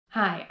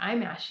Hi,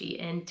 I'm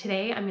Ashy, and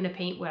today I'm going to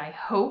paint what I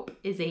hope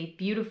is a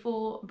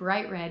beautiful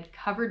bright red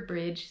covered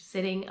bridge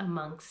sitting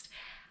amongst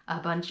a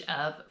bunch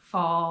of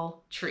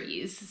fall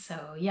trees.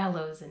 So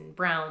yellows and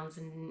browns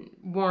and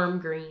warm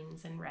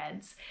greens and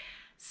reds.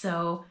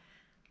 So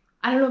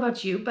I don't know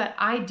about you, but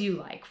I do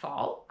like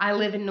fall. I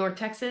live in North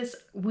Texas.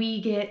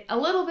 We get a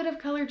little bit of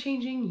color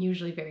changing,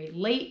 usually very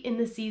late in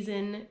the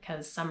season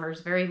because summer's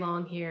very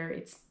long here.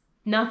 It's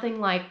nothing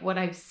like what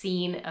I've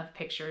seen of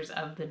pictures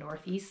of the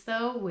Northeast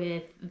though,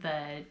 with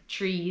the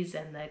trees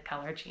and the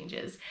color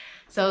changes.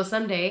 So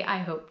someday I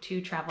hope to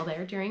travel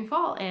there during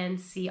fall and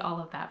see all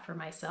of that for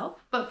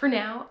myself. But for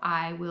now,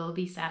 I will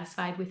be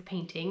satisfied with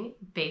painting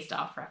based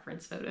off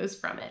reference photos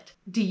from it.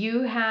 Do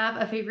you have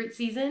a favorite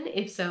season?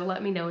 If so,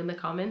 let me know in the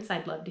comments.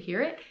 I'd love to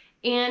hear it.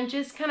 And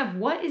just kind of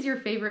what is your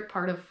favorite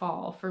part of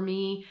fall? For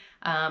me,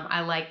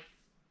 I like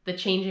the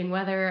changing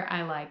weather.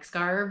 I like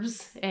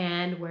scarves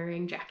and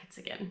wearing jackets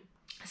again.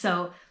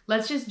 So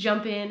let's just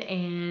jump in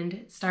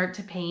and start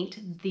to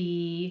paint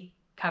the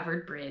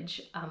covered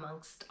bridge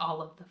amongst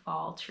all of the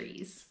fall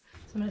trees.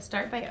 So I'm going to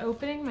start by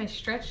opening my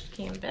stretched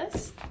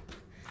canvas,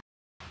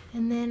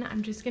 and then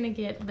I'm just going to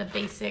get the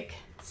basic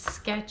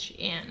sketch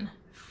in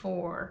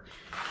for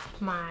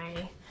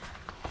my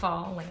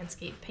fall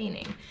landscape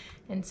painting.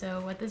 And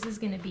so what this is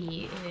going to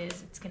be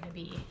is it's going to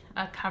be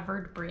a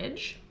covered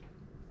bridge,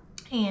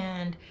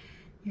 and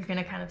you're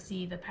gonna kind of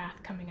see the path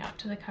coming up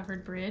to the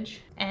covered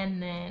bridge,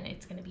 and then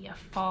it's gonna be a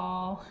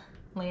fall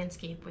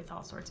landscape with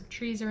all sorts of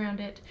trees around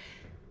it.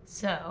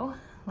 So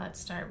let's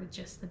start with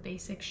just the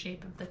basic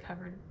shape of the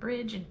covered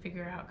bridge and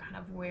figure out kind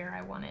of where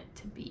I want it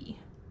to be.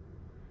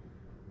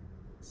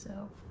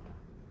 So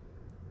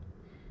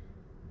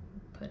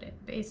put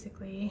it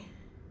basically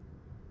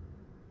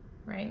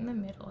right in the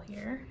middle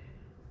here,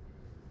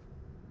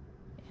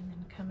 and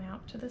then come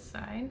out to the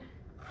side.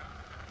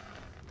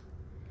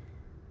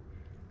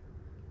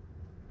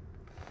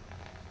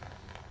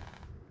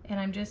 And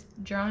I'm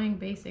just drawing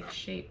basic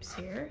shapes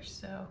here.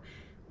 So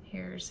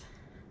here's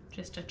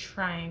just a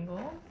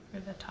triangle for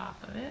the top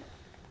of it.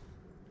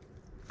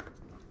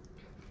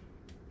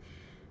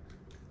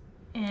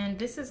 And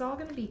this is all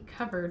going to be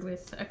covered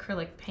with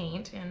acrylic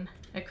paint, and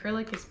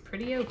acrylic is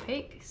pretty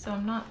opaque, so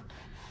I'm not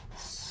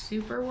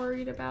super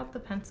worried about the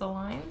pencil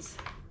lines,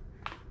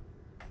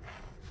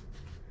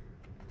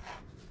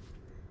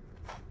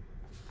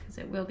 because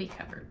it will be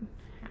covered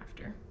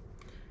after.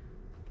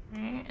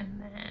 Okay, and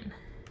then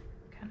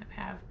kind of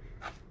have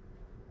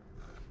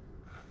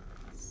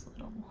this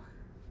little,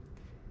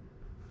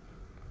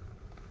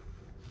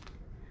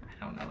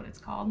 I don't know what it's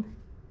called,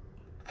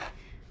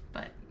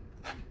 but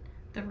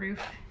the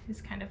roof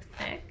is kind of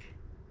thick.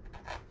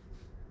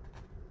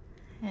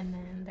 And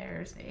then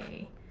there's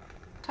a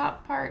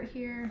top part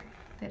here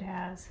that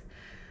has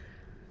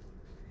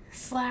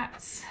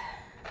slats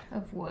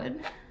of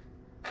wood.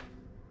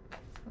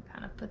 So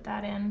kind of put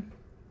that in,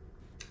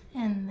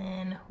 and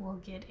then we'll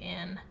get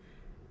in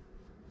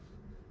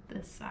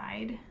the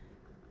side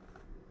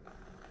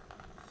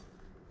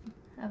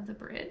of the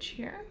bridge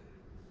here.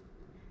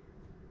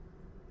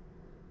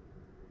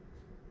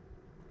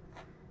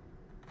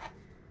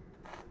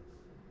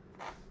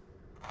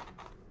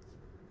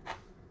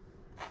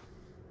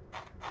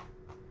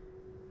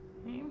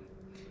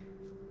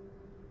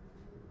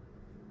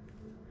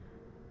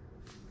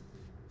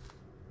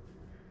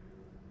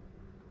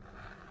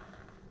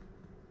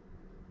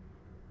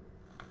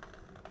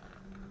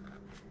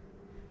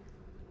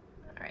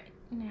 Okay.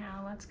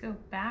 Now let's go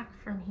back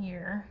from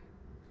here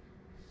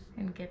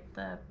and get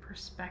the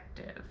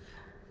perspective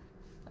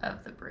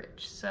of the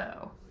bridge.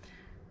 So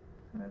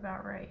I'm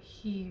about right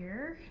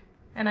here,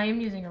 and I am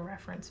using a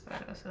reference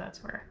photo, so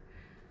that's where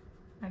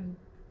I'm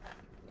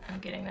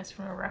getting this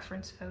from, a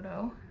reference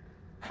photo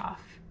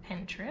off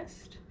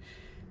Pinterest.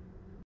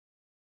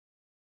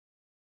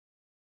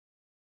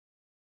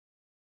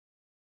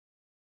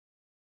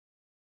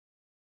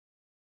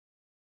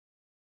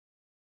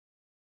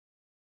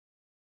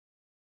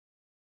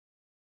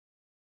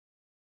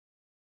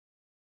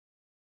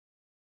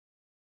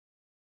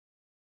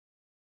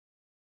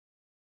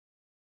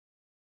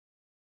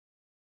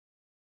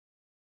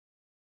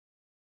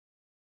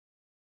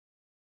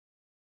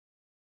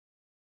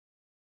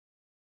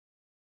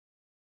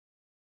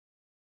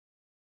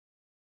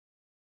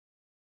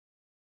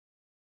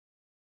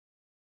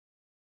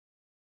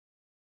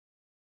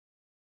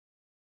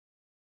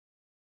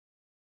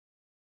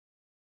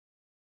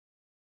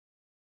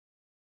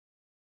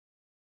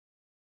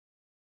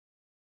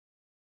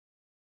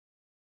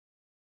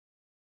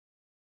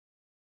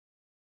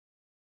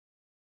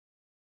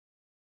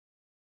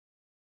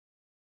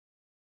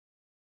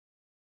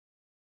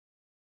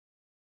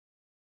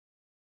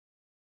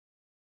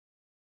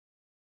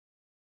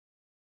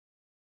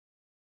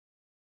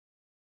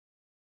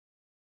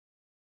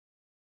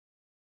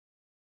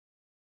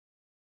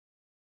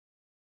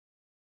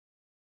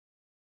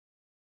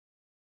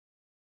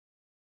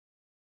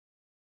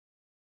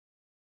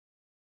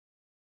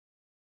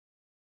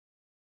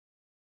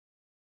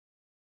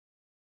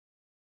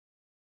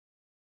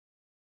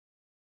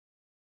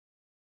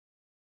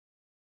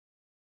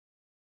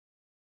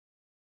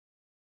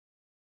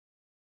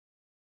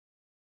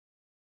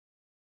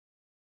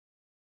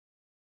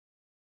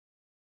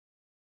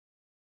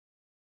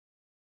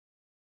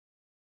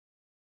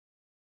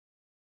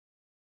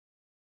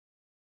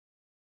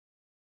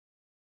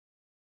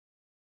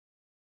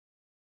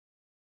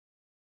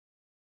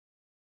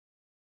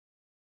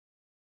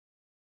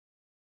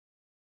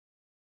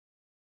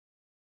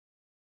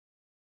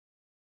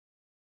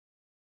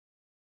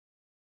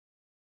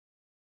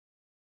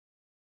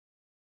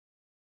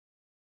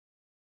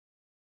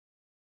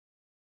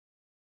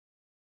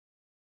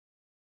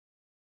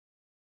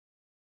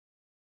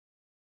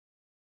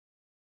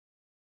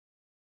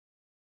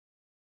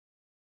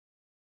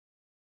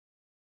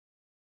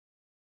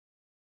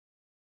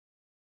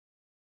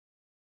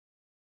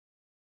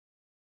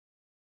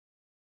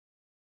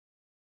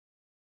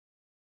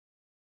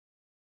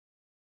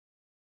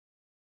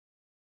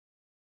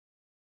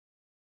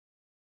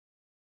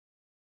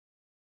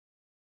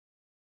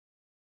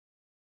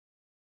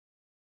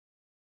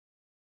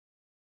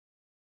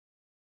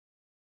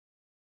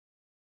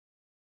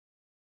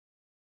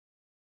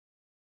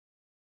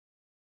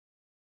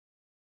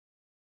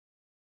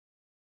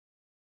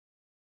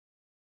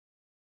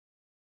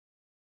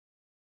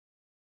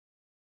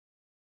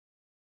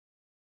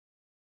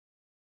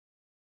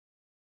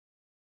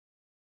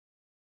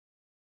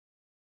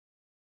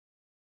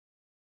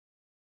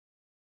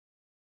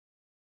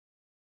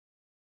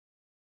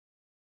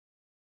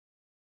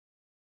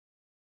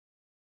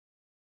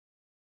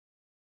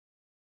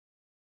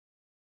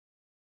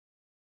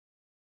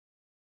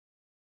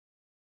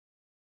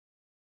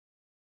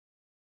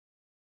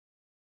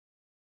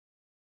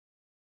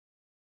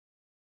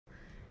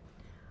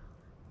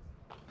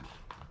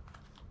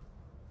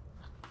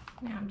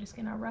 Now I'm just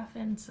gonna rough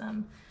in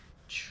some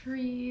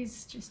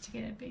trees just to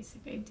get a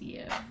basic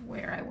idea of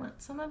where I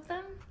want some of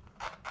them.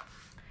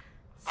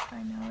 So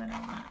I know that I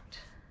want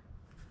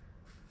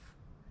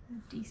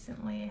a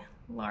decently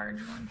large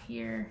one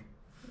here.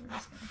 We're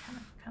just gonna kind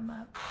of come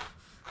up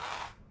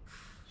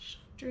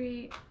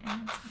straight,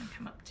 and it's gonna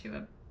come up to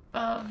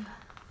above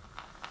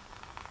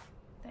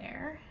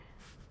there.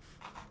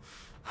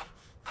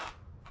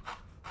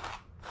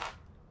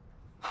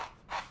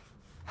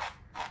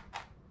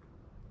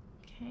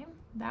 Okay,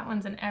 that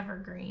one's an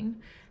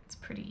evergreen. It's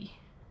pretty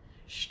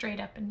straight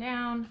up and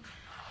down.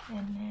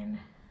 And then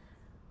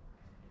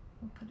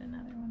we'll put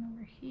another one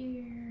over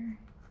here.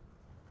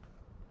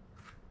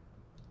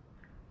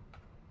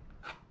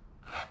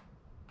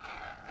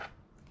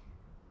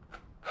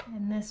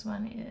 And this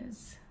one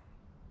is,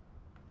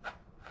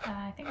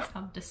 I think it's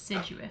called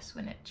deciduous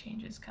when it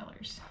changes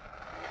colors.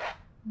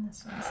 And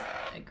this one's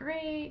a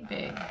great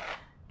big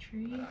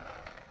tree.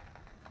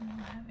 And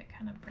we'll have it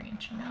kind of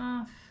branching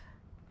off.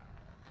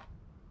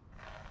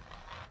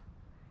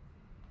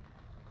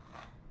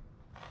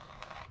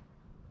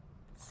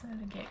 So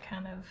to get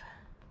kind of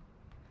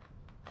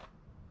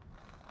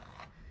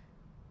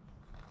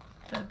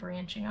the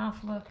branching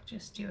off look,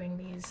 just doing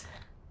these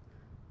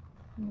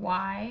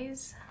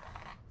Ys.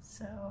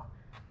 So,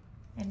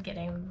 and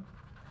getting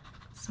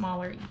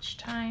smaller each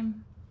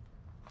time.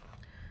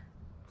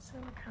 So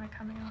we're kind of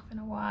coming off in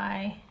a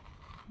Y,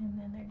 and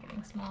then they're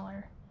getting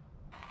smaller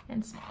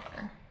and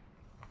smaller.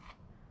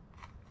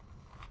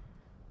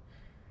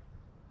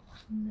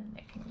 And then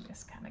they can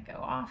just kind of go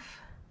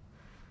off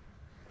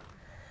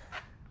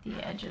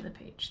the edge of the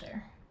page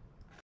there.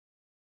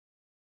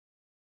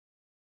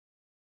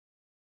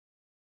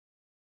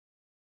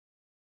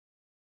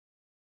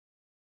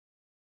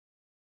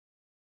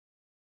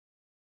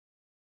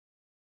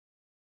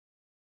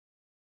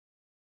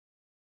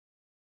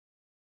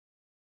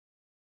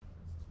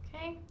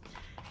 Okay,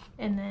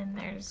 and then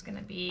there's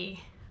gonna be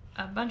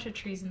a bunch of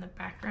trees in the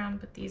background,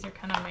 but these are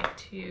kind of my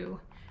two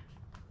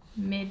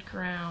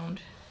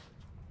mid-ground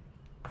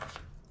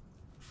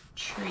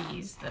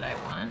trees that I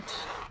want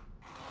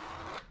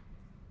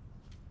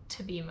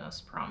to be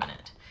most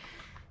prominent.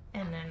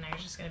 And then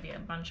there's just gonna be a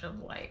bunch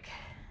of like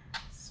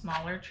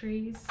smaller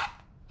trees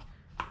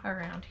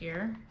around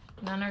here.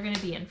 None are gonna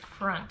be in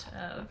front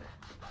of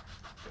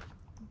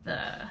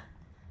the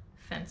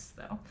fence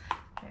though.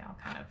 They all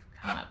kind of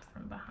come up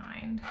from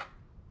behind.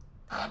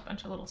 A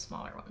bunch of little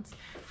smaller ones,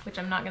 which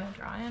I'm not gonna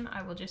draw in,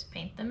 I will just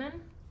paint them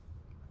in.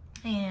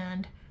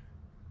 And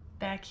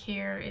back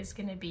here is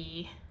gonna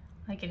be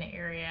like an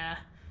area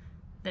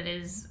that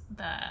is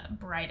the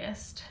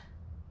brightest.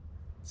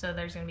 So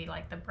there's gonna be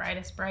like the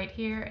brightest bright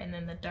here, and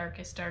then the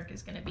darkest dark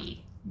is gonna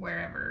be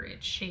wherever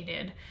it's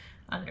shaded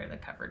under the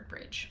covered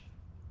bridge.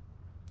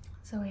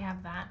 So we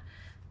have that.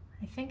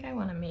 I think I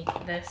wanna make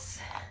this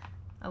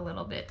a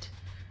little bit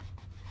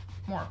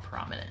more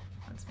prominent.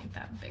 Let's make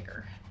that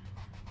bigger.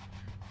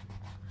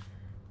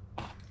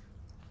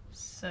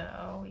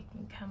 So we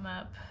can come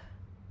up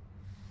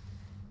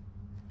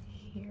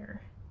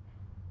here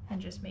and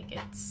just make it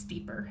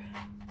steeper.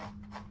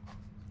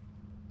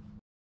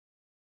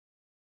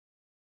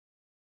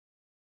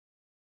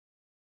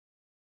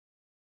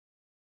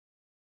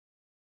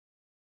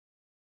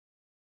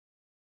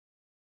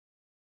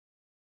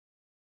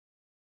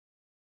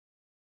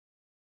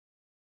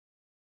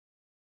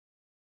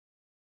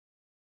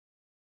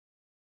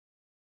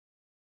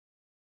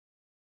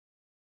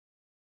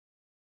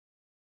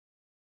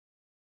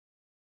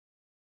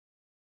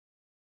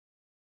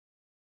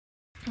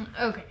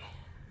 Okay,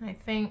 I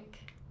think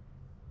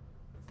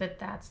that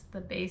that's the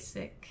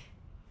basic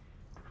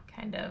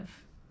kind of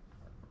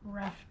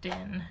roughed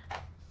in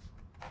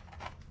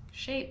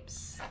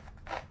shapes.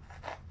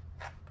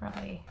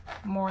 Probably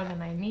more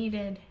than I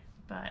needed,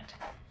 but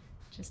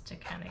just to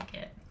kind of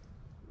get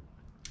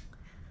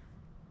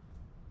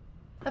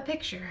a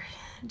picture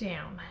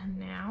down. And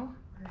now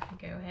we're gonna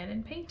go ahead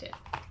and paint it.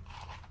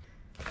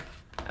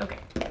 Okay,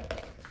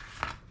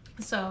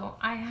 so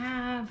I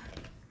have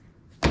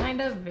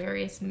kind of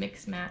various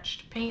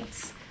mix-matched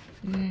paints.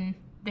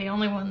 The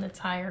only one that's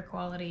higher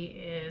quality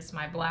is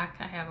my black.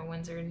 I have a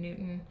Winsor &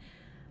 Newton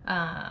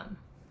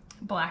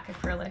black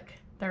acrylic.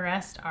 The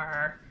rest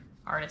are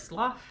Artist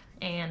Loft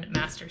and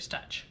Master's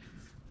Touch,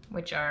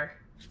 which are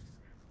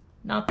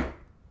not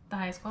the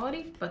highest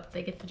quality, but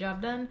they get the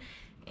job done.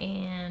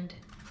 And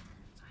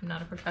I'm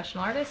not a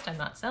professional artist. I'm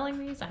not selling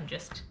these. I'm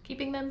just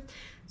keeping them.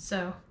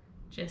 So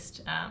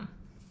just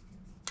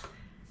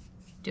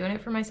doing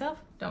it for myself.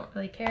 Don't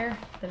really care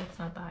that it's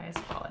not the highest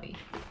quality.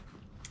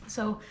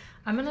 So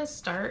I'm gonna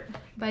start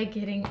by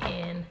getting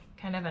in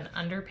kind of an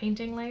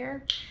underpainting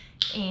layer.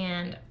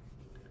 And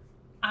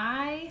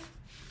I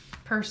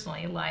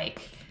personally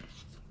like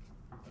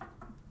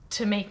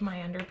to make my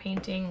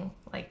underpainting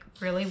like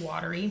really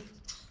watery.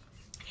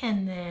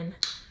 And then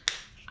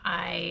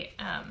I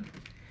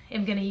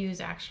am gonna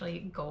use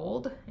actually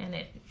gold, and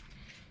it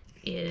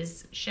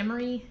is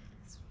shimmery,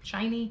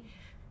 shiny.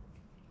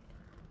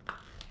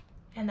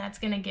 And that's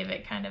gonna give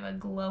it kind of a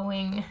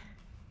glowing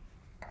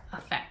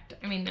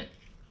mean,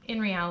 in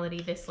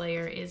reality, this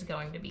layer is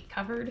going to be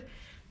covered,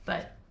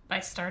 but by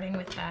starting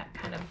with that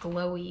kind of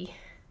glowy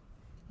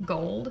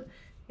gold,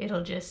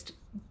 it'll just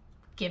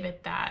give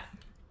it that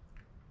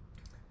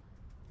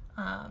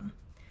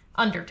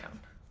undertone,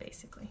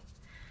 basically.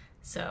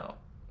 So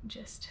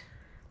just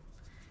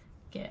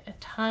get a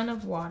ton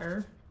of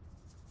water.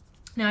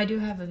 Now I do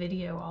have a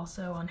video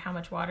also on how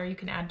much water you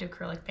can add to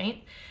acrylic paint.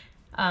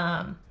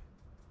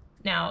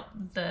 Now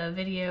the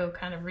video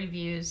kind of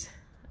reviews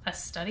a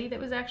study that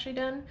was actually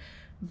done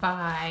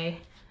by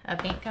a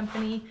paint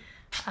company,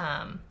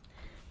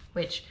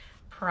 which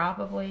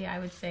probably I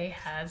would say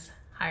has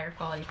higher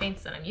quality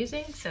paints than I'm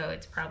using, so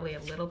it's probably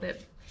a little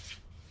bit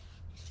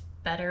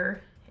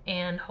better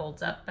and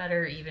holds up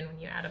better even when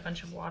you add a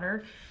bunch of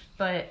water.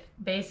 But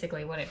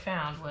basically what it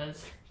found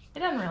was it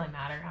doesn't really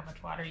matter how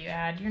much water you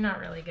add. You're not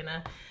really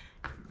gonna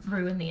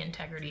ruin the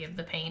integrity of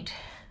the paint.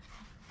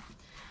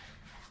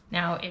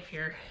 Now, if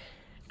you're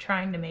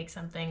trying to make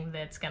something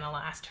that's gonna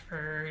last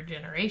for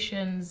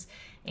generations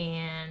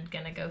and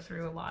gonna go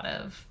through a lot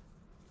of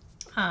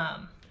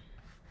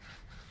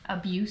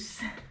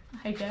abuse,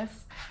 I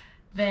guess,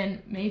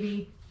 then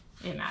maybe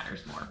it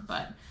matters more.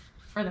 But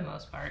for the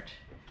most part,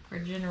 for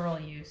general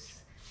use,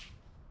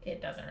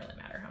 it doesn't really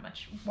matter how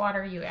much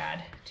water you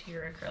add to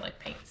your acrylic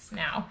paints.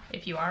 Now,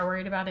 if you are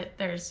worried about it,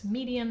 there's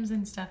mediums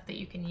and stuff that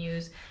you can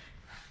use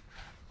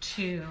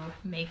to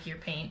make your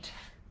paint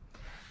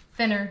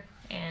thinner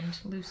and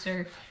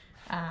looser.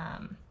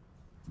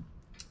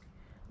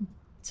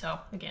 So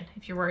again,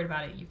 if you're worried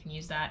about it, you can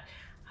use that.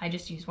 I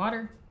just use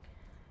water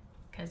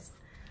because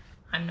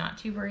I'm not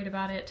too worried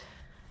about it.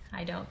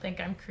 I don't think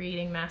I'm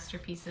creating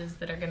masterpieces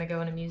that are gonna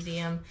go in a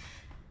museum.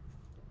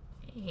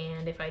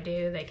 And if I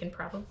do, they can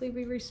probably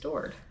be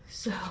restored.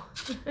 So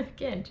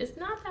again, just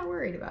not that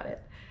worried about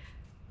it.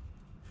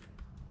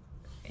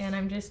 And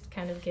I'm just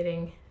kind of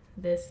getting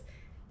this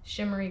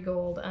shimmery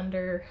gold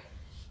under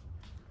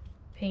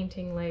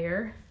painting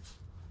layer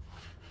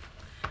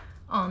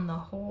on the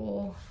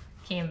whole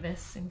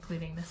canvas,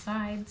 including the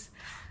sides.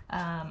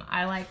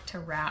 I like to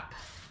wrap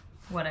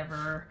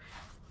whatever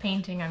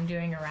painting I'm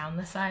doing around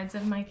the sides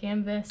of my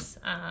canvas.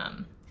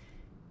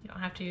 You don't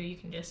have to, you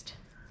can just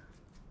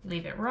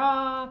leave it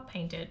raw,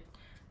 paint it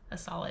a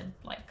solid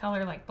like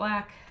color like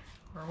black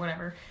or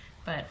whatever,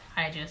 but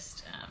I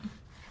just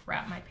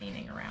wrap my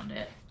painting around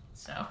it.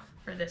 So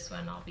for this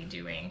one I'll be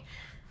doing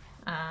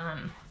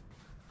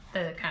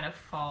the kind of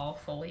fall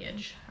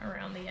foliage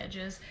around the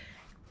edges.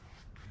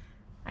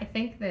 I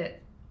think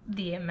that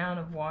the amount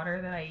of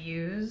water that I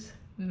use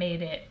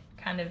made it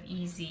kind of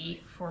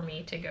easy for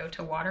me to go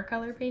to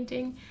watercolor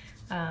painting.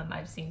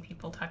 I've seen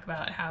people talk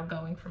about how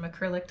going from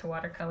acrylic to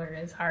watercolor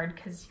is hard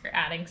because you're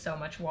adding so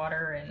much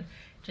water and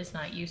just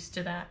not used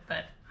to that,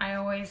 but I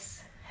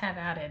always have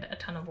added a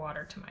ton of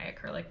water to my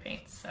acrylic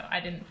paints, so I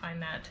didn't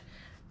find that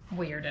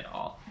weird at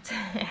all to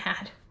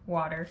add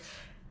water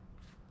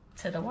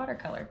to the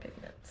watercolor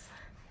pigments.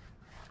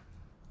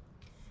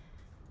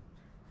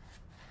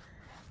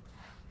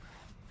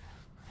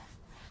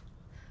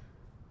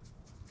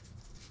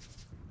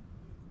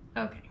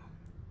 Okay,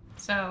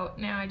 so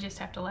now I just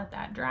have to let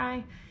that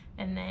dry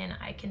and then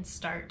I can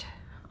start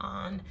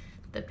on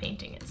the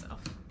painting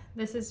itself.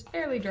 This is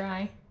fairly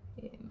dry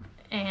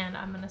and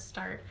I'm gonna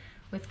start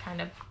with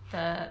kind of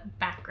the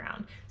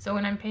background. So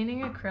when I'm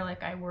painting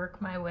acrylic, I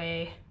work my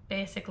way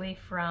basically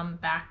from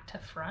back to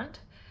front,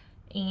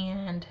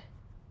 and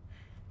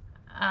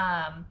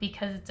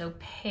because it's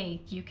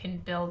opaque, you can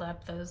build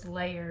up those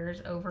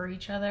layers over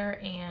each other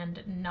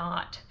and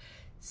not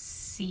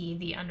see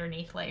the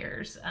underneath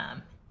layers.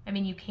 I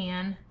mean, you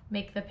can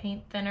make the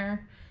paint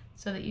thinner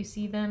so that you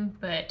see them,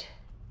 but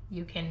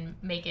you can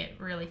make it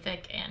really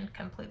thick and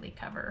completely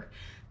cover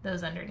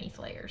those underneath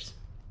layers.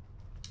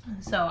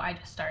 So I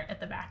just start at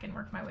the back and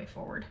work my way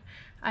forward.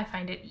 I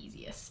find it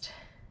easiest.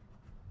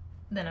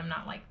 Then I'm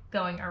not like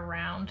going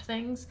around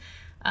things.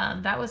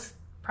 That was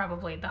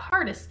probably the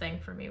hardest thing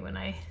for me when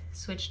I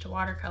switched to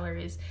watercolor,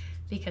 is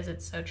because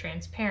it's so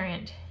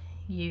transparent,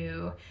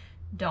 you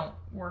don't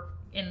work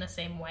in the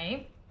same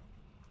way.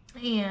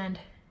 And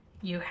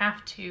you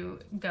have to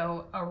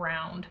go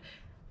around,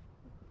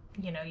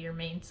 you know, your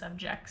main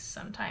subjects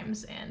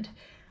sometimes. And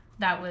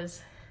that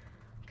was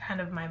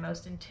kind of my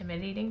most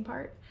intimidating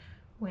part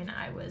when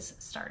I was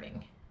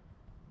starting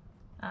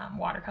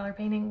watercolor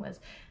painting, was,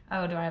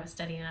 oh, do I have a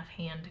steady enough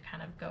hand to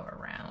kind of go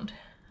around?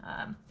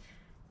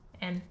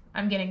 And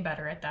I'm getting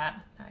better at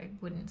that. I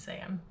wouldn't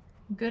say I'm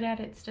good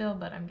at it still,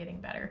 but I'm getting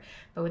better.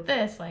 But with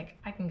this, like,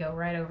 I can go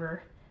right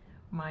over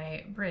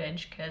my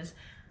bridge because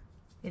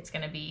it's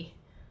gonna be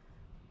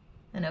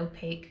an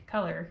opaque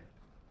color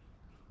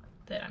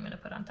that I'm gonna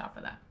put on top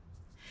of that.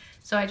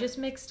 So I just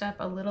mixed up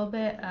a little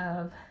bit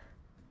of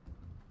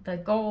the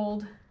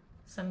gold,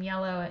 some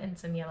yellow, and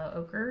some yellow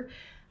ochre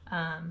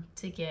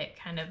to get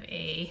kind of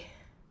a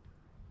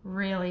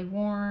really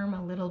warm,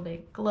 a little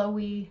bit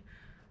glowy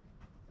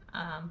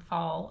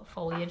fall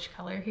foliage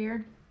color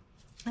here.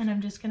 And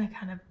I'm just gonna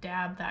kind of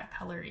dab that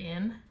color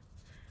in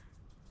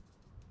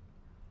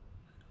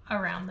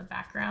around the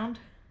background.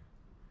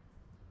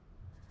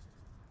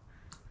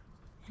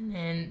 And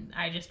then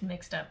I just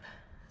mixed up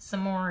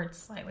some more. It's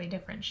slightly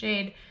different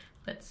shade,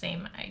 but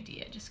same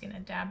idea. Just gonna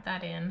dab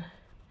that in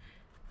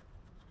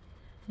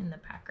the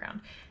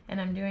background. And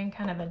I'm doing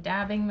kind of a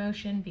dabbing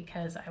motion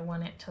because I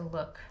want it to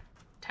look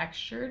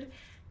textured,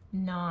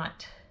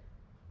 not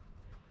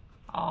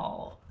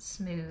all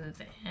smooth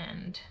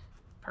and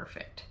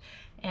perfect.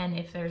 And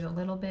if there's a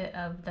little bit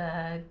of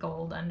the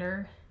gold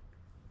under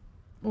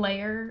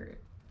layer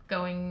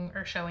going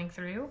or showing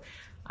through,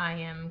 I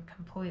am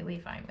completely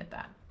fine with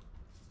that.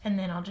 And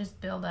then I'll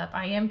just build up.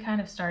 I am kind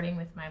of starting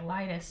with my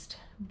lightest,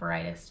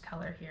 brightest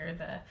color here,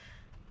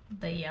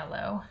 the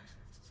yellow.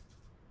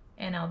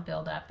 And I'll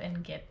build up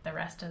and get the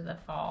rest of the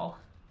fall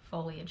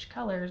foliage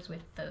colors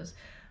with those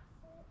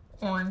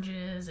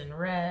oranges and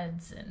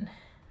reds and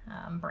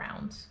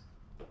browns.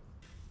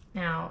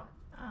 Now,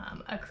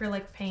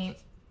 acrylic paint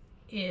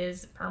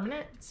is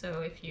permanent, so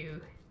if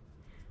you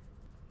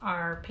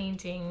are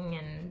painting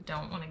and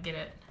don't want to get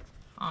it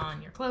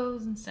on your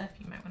clothes and stuff,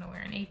 you might want to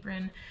wear an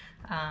apron.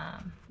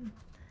 I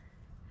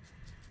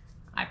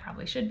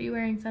probably should be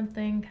wearing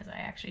something because I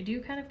actually do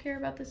kind of care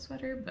about this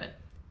sweater, but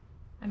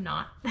I'm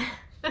not.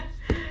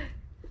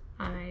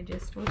 I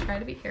just will try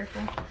to be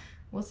careful.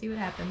 We'll see what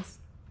happens.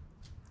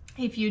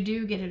 If you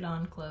do get it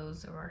on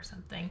clothes or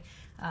something,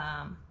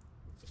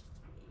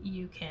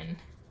 you can,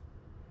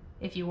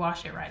 if you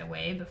wash it right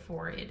away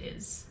before it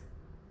is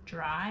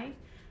dry,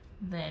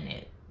 then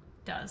it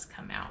does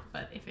come out.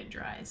 But if it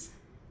dries,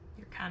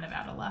 you're kind of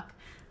out of luck.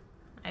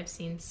 I've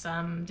seen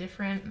some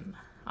different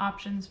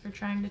options for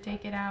trying to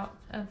take it out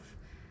of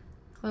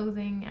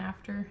clothing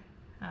after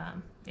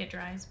it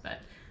dries,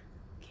 but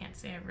can't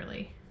say I've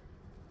really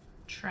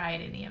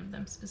tried any of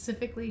them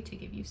specifically to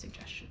give you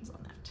suggestions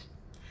on that.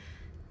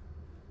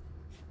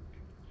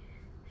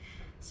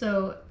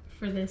 So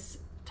for this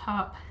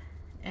top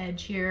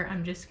edge here,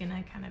 I'm just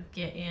gonna kind of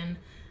get in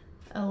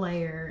a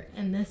layer,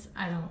 and this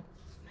I don't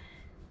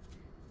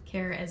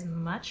care as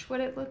much what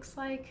it looks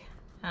like,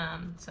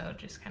 so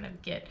just kind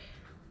of get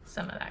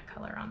some of that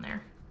color on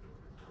there.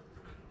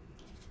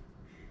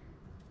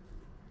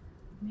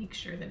 Make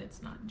sure that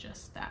it's not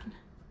just that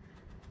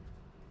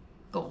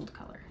gold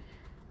color.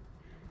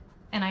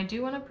 And I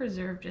do want to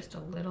preserve just a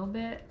little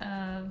bit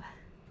of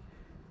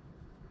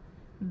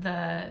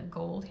the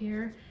gold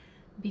here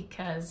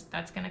because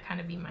that's going to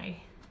kind of be my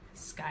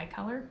sky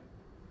color.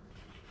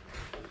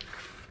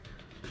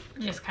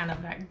 Just kind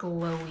of that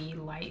glowy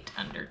light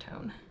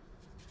undertone.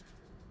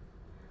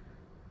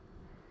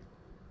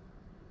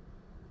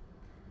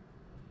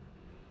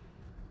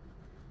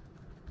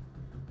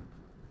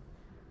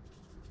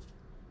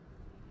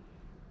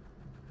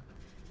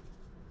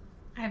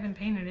 I haven't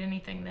painted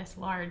anything this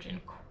large in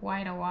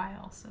quite a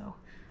while, so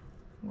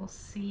we'll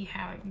see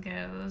how it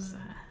goes.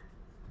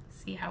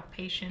 See how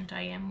patient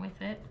I am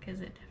with it,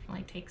 because it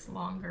definitely takes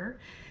longer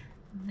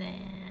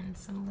than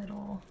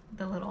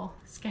the little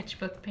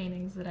sketchbook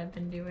paintings that I've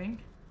been doing.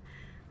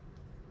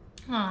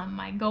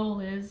 My goal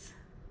is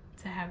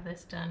to have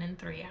this done in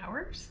 3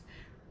 hours,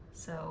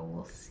 so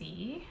we'll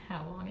see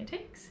how long it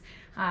takes.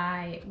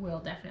 I will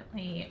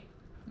definitely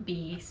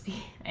be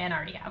and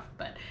already have,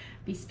 but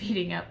be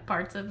speeding up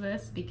parts of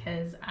this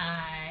because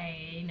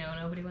I know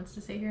nobody wants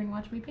to sit here and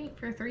watch me paint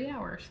for 3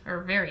 hours,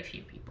 or very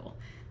few people.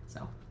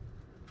 So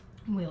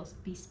we'll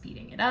be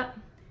speeding it up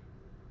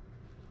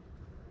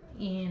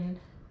in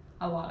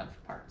a lot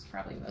of parts,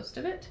 probably most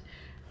of it.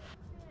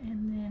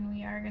 And then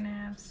we are gonna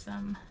have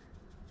some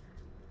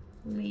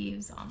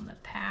leaves on the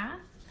path.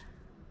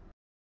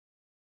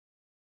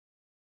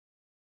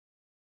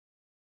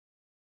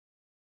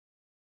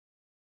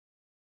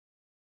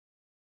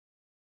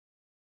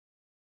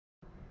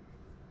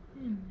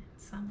 And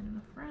some in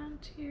the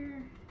front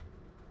here.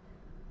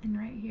 And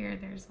right here,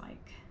 there's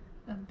like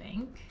a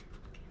bank.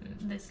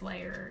 And this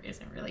layer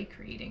isn't really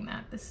creating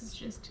that. This is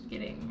just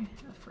getting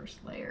a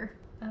first layer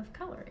of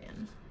color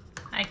in.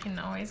 I can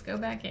always go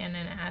back in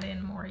and add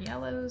in more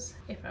yellows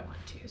if I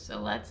want to. So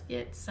let's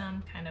get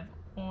some kind of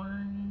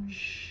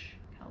orange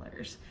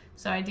colors.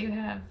 So I do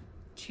have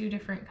 2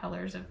 different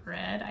colors of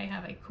red. I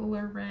have a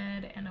cooler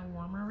red and a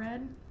warmer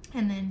red.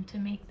 And then to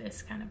make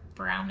this kind of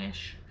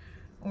brownish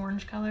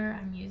orange color,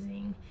 I'm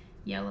using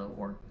yellow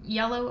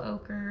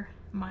ochre,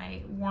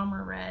 my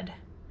warmer red,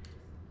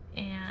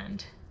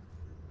 and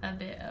a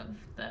bit of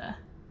the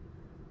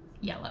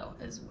yellow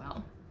as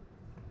well.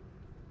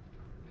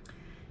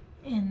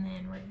 And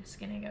then we're just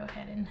gonna go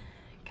ahead and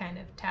kind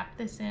of tap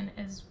this in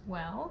as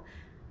well.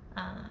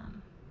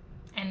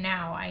 And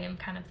now I am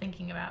kind of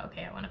thinking about,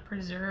 okay, I want to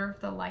preserve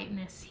the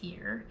lightness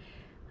here,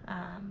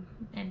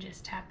 and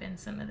just tap in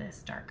some of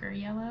this darker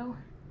yellow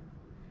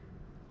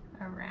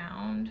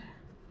around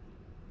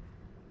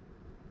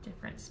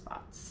different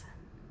spots.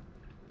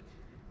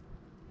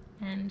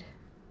 And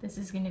this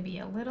is going to be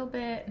a little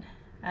bit,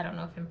 I don't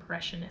know if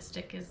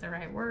impressionistic is the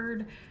right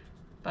word,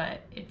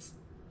 but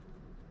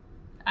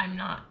I'm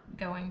not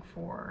going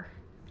for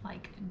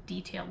like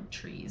detailed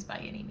trees by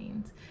any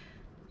means.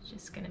 It's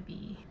just going to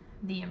be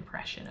the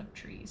impression of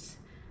trees.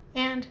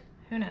 And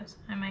who knows,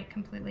 I might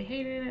completely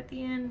hate it at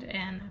the end,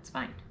 and that's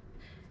fine.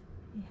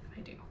 if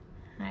I do.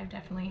 I've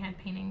definitely had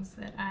paintings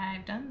that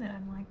I've done that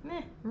I'm like,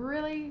 meh,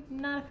 really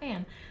not a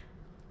fan.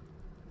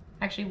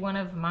 Actually, one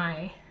of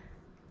my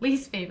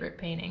least favorite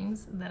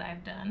paintings that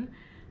I've done,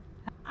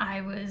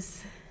 I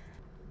was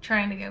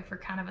trying to go for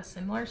kind of a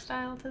similar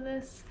style to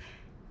this,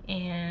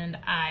 and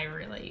I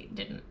really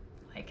didn't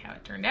like how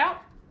it turned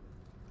out.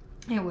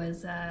 It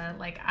was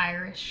like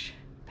Irish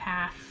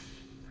path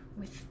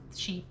with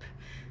sheep.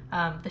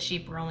 The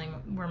sheep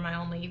were my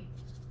only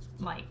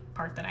like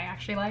part that I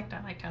actually liked.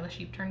 I liked how the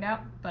sheep turned out,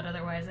 but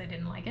otherwise I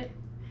didn't like it.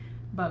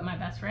 But my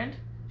best friend,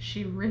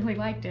 she really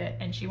liked it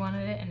and she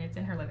wanted it, and it's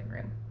in her living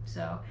room.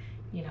 So,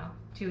 you know,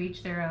 to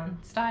each their own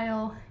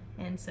style.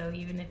 And so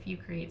even if you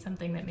create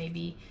something that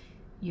maybe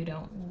you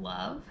don't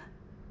love,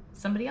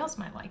 somebody else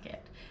might like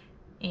it,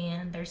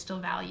 and there's still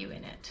value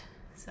in it.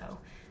 So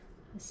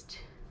just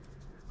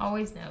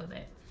always know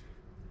that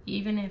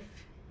even if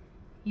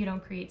you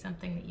don't create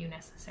something that you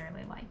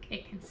necessarily like,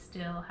 it can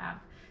still have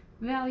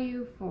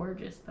value for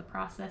just the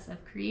process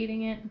of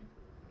creating it,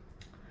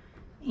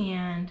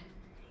 and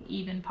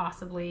even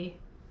possibly,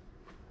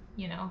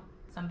 you know,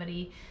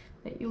 somebody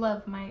that you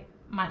love might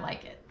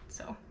like it.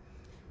 So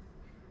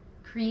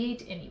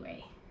create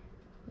anyway,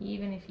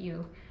 even if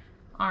you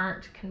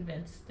aren't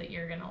convinced that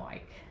you're gonna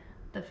like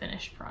the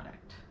finished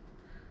product.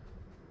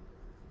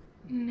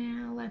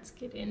 Now let's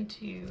get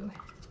into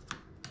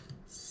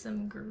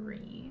some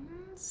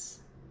greens.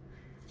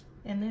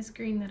 And this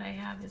green that I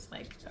have is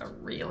like a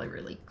really,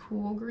 really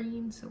cool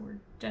green, so we're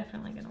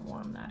definitely gonna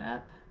warm that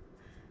up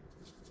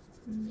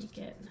and make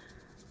it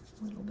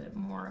a little bit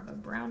more of a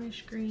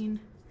brownish green.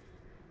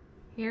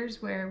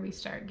 Here's where we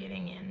start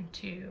getting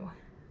into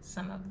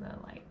some of the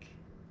like,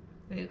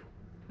 ooh,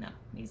 no,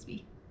 needs to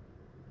be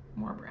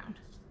more brown.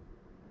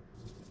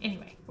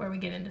 Anyway, where we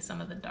get into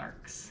some of the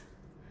darks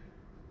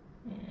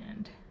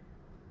and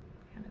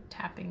kind of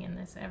tapping in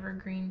this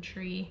evergreen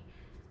tree.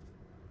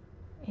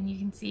 And you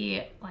can see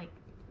it, like,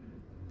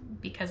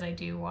 because I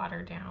do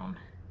water down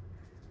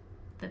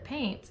the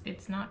paints,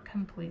 it's not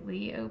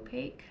completely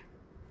opaque.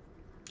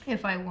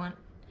 If I want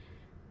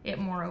it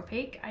more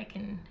opaque, I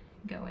can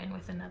go in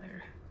with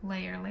another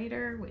layer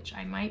later, which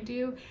I might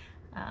do.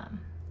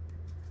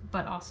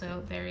 But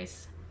also there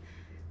is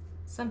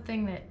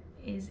something that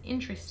is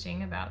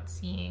interesting about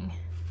seeing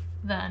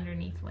the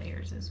underneath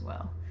layers as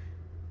well.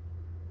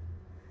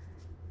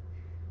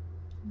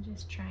 I'm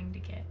just trying to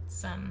get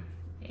some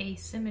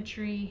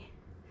asymmetry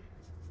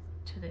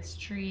to this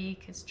tree,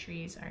 because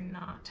trees are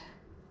not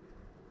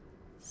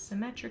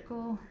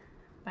symmetrical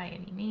by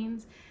any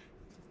means.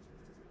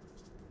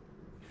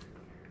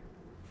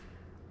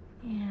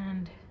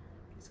 And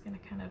I'm just gonna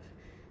kind of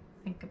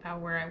think about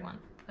where I want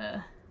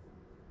the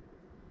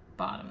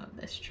bottom of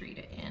this tree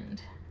to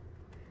end.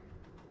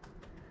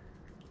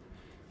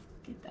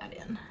 Get that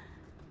in.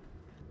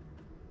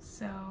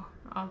 So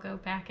I'll go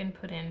back and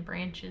put in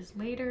branches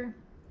later.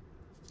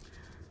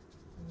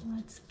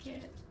 Let's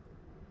get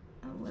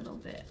a little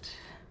bit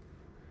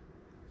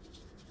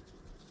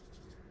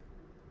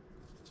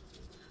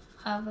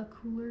of a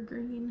cooler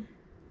green,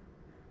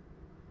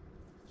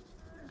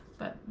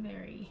 but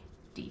very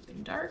deep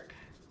and dark.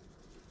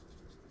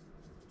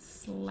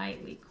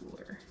 Slightly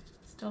cooler.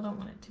 Still don't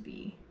want it to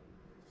be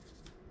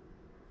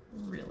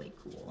really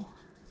cool.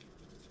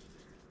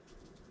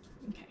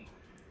 Okay,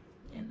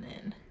 and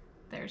then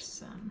there's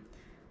some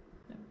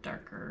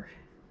darker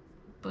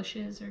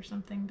bushes or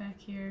something back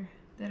here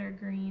that are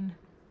green.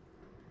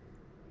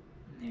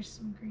 There's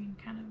some green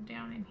kind of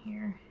down in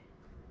here.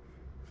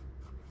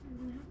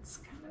 And that's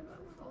kind of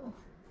a little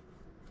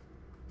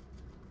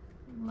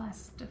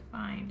less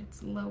defined.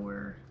 It's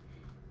lower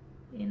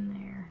in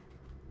there.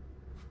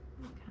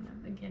 Kind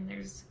of, again,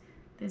 there's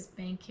this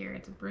bank here.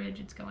 It's a bridge.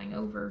 It's going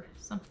over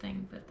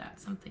something, but that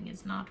something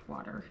is not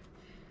water.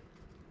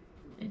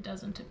 It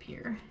doesn't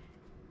appear.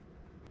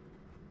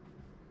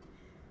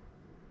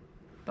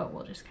 But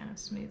we'll just kind of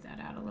smooth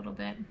that out a little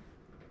bit.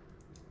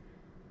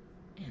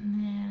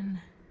 And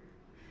then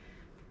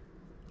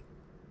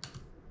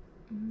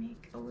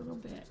make a little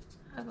bit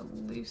of a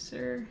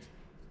looser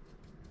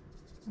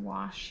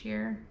wash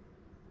here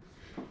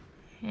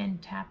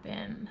and tap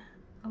in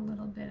a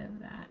little bit of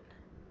that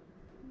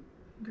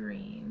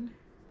green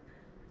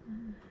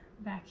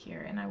back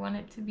here. And I want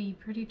it to be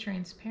pretty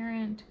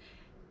transparent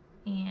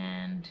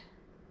and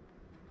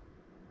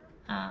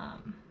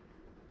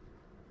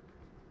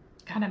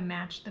kind of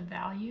match the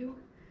value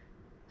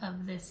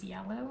of this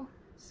yellow.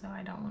 So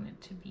I don't want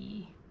it to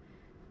be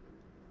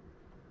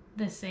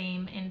the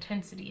same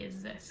intensity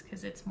as this,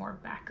 because it's more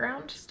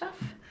background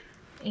stuff,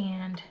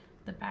 and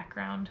the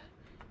background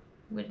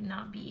would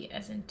not be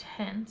as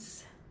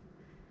intense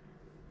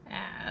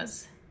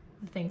as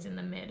the things in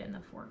the mid and the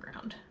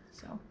foreground.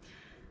 So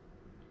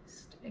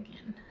just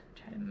again,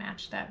 try to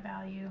match that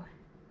value,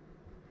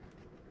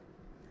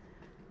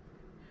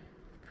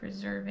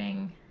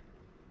 preserving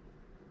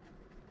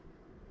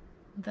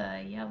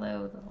the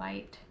yellow, the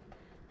light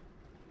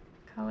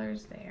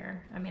colors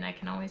there. I mean, I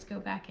can always go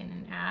back in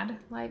and add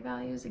light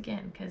values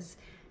again, because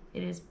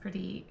it is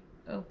pretty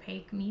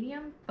opaque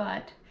medium,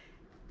 but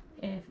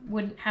it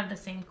wouldn't have the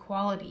same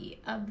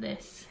quality of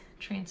this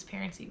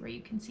transparency where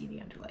you can see the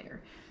underlayer.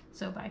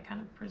 So by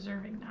kind of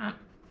preserving that,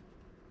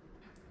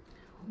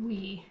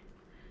 we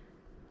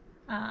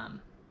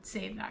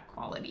save that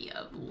quality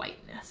of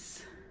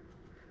lightness.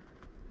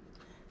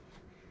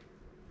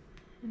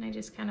 And I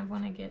just kind of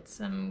want to get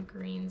some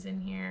greens in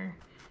here.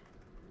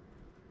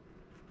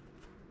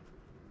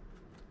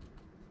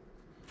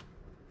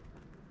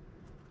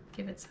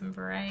 Give it some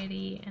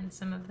variety, and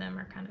some of them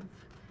are kind of,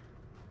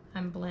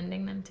 I'm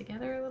blending them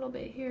together a little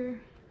bit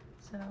here.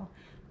 So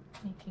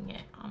making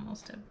it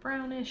almost a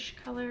brownish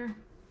color.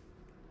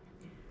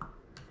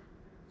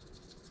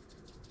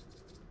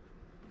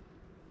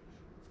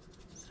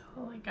 So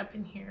like up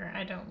in here,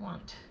 I don't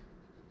want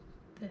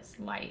this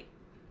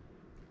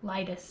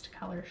lightest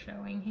color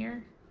showing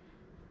here.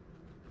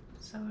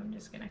 So I'm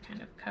just gonna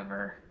kind of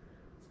cover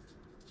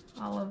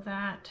all of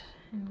that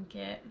and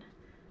get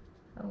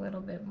a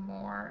little bit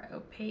more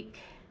opaque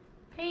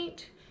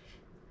paint,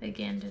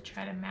 again to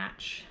try to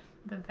match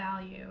the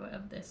value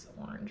of this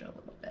orange a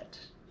little bit.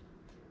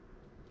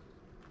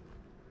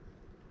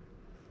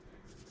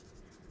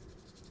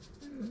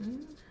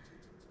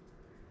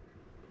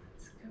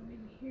 Let's go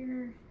in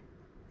here,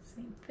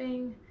 same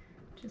thing,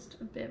 just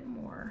a bit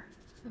more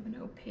of an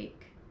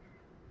opaque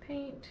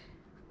paint.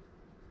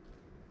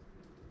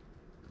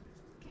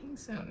 Okay,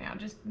 so now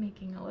just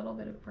making a little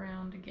bit of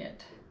brown to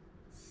get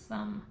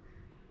some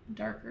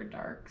darker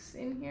darks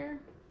in here.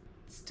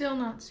 Still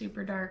not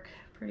super dark,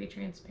 pretty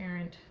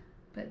transparent,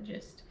 but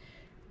just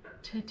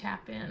to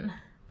tap in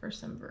for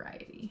some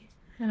variety.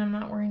 And I'm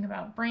not worrying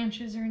about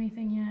branches or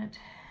anything yet,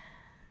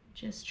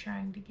 just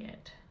trying to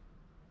get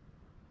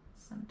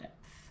some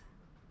depth.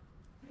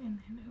 And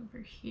then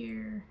over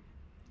here,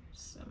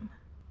 there's some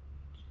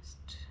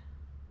just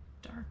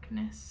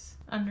darkness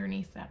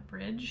underneath that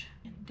bridge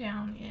and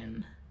down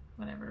in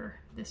whatever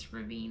this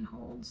ravine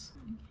holds.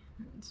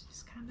 Again, it's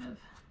just kind of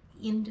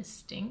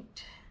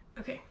indistinct.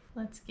 Okay,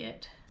 let's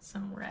get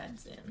some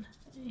reds in,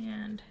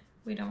 and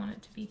we don't want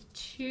it to be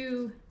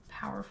too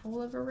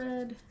powerful of a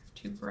red,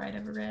 too bright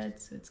of a red,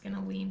 so it's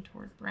gonna lean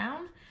toward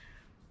brown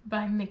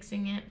by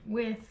mixing it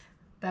with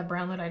that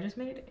brown that I just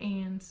made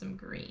and some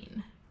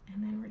green.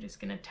 And then we're just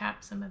gonna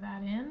tap some of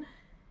that in,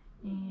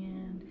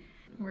 and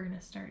we're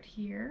gonna start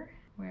here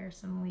where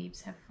some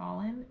leaves have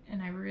fallen,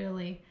 and I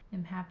really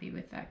am happy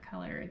with that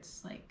color.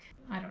 It's like,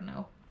 I don't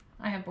know,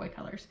 I have boy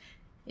colors.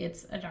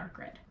 It's a dark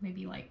red,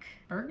 maybe like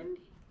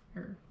burgundy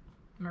or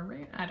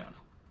maroon, I don't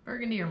know.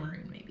 Burgundy or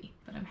maroon maybe,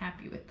 but I'm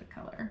happy with the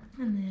color.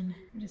 And then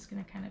I'm just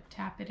gonna kind of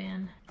tap it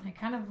in. I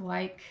kind of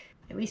like,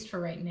 at least for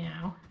right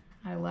now,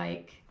 I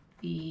like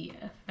the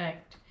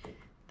effect,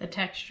 the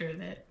texture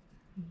that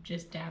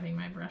just dabbing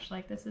my brush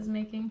like this is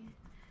making.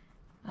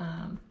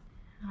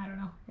 I don't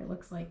know, it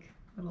looks like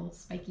little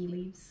spiky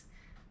leaves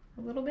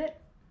a little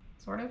bit,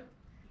 sort of.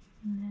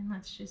 And then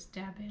let's just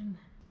dab in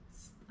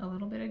a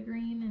little bit of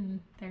green, and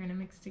they're gonna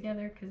mix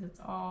together because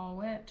it's all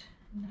wet,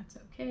 and that's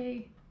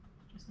okay.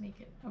 Just make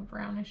it a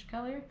brownish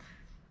color,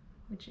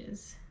 which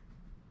is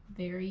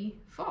very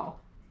fall.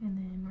 And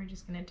then we're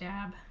just gonna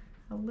dab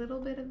a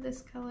little bit of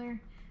this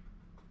color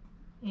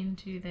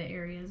into the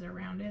areas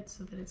around it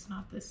so that it's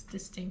not this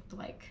distinct,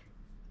 like,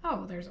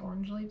 oh, there's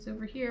orange leaves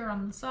over here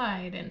on the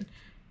side and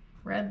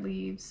red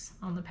leaves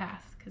on the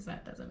path, because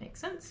that doesn't make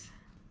sense.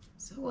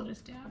 So we'll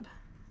just dab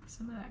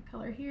some of that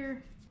color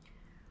here.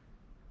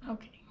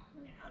 Okay,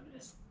 now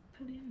just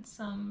put in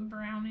some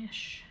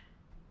brownish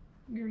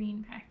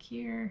green back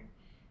here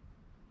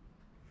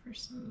for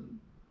some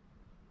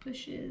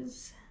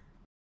bushes.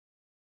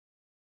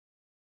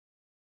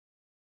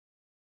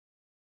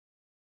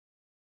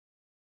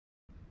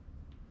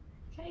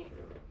 Okay,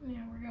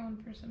 now we're going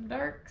for some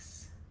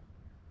darks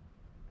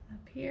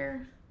up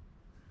here.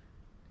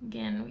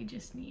 Again, we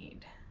just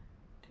need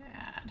to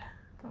add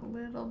a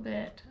little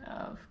bit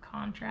of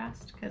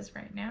contrast because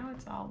right now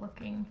it's all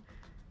looking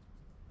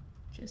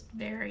just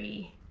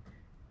very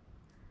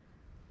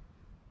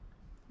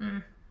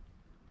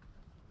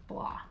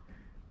blah,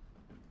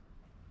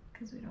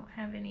 because we don't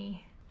have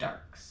any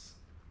darks.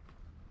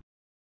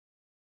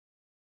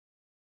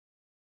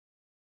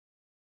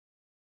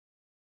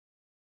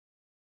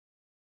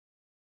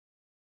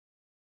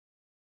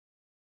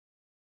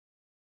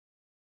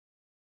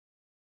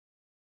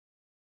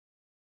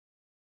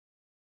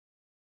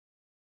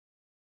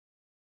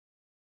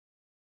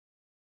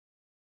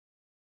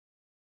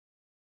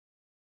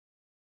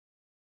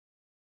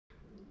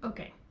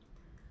 Okay,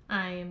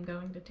 I am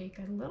going to take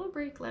a little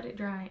break, let it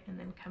dry, and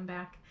then come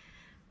back,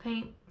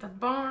 paint the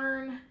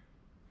barn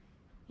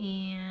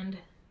and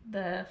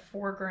the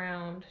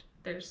foreground.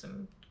 There's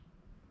some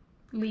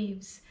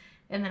leaves,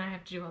 and then I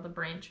have to do all the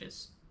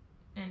branches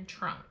and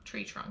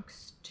tree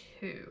trunks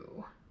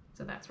too.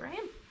 So that's where I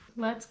am.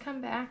 Let's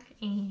come back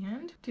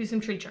and do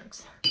some tree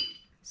trunks.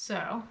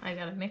 So I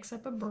gotta mix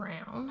up a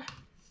brown.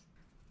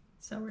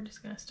 So we're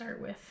just gonna start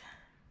with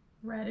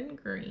red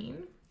and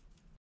green.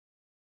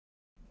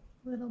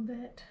 A little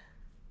bit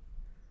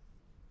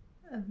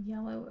of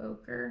yellow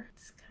ochre.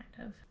 It's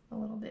kind of a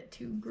little bit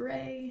too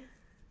gray,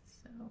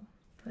 so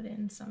put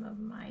in some of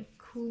my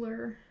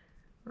cooler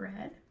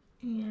red,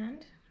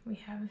 and we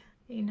have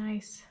a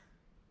nice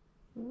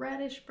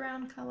reddish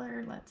brown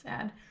color. Let's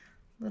add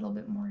a little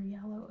bit more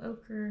yellow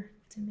ochre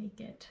to make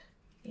it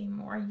a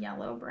more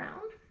yellow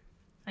brown.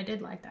 I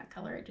did like that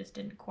color, it just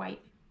didn't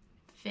quite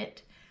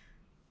fit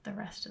the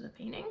rest of the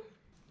painting.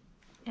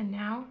 And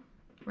now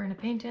we're gonna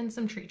paint in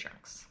some tree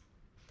trunks.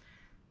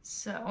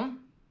 So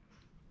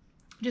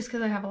just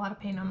because I have a lot of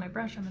paint on my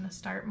brush, I'm gonna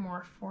start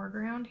more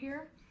foreground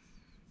here.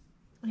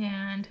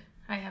 And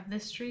I have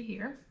this tree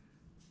here.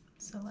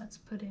 So let's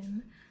put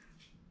in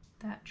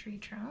that tree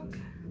trunk.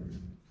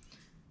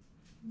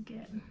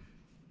 Get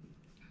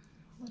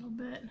a little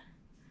bit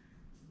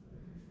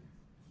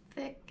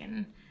thick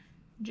and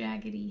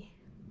jaggedy.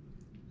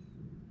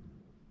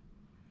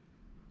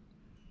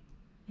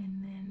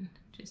 And then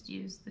just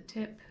use the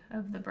tip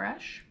of the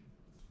brush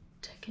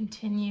to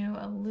continue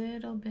a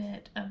little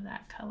bit of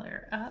that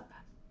color up.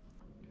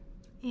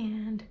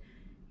 And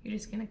you're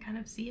just gonna kind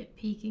of see it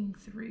peeking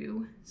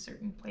through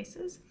certain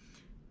places.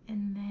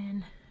 And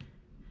then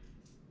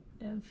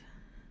of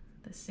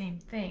the same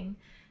thing,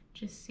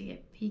 just see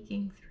it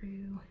peeking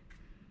through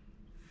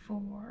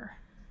for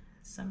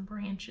some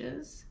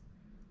branches.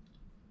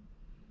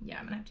 Yeah,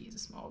 I'm gonna have to use a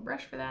smaller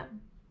brush for that.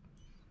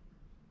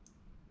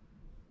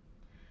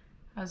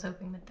 I was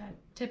hoping that that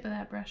tip of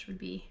that brush would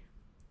be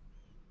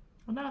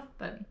enough,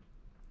 but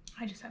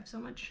I just have so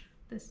much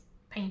this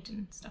paint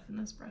and stuff in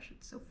this brush,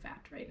 it's so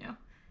fat right now.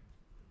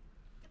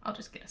 I'll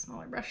just get a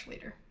smaller brush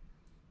later.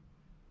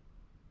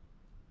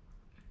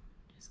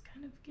 Just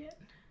kind of get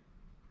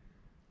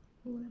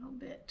a little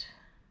bit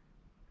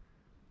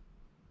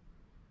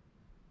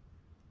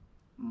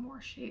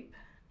more shape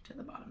to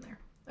the bottom there.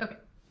 Okay.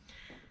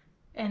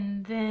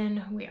 And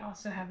then we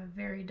also have a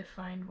very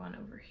defined one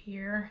over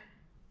here.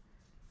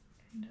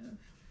 Kind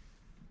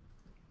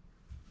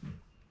of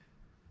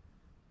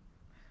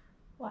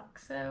like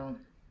so.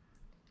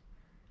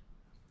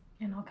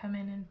 And I'll come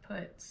in and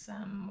put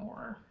some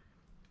more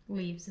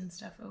leaves and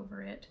stuff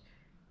over it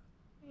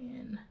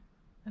in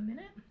a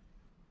minute.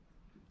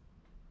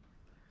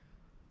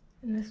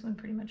 And this one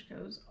pretty much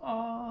goes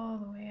all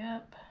the way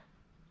up.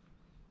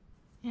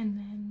 And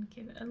then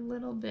give it a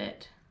little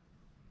bit,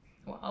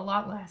 well, a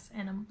lot less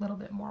and a little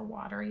bit more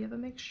watery of a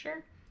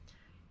mixture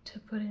to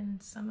put in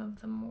some of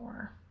the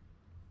more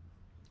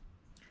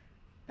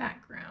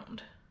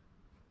background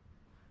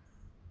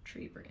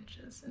tree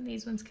branches. And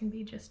these ones can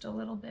be just a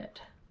little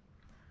bit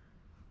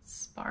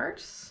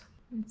sparse.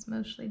 It's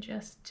mostly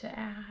just to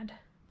add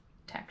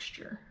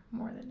texture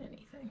more than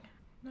anything.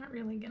 Not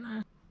really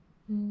gonna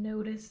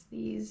notice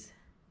these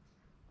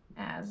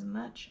as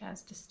much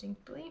as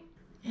distinctly.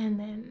 And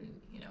then,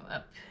 you know,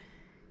 up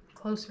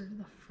closer to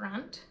the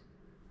front,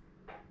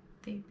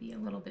 they'd be a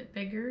little bit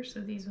bigger.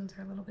 So these ones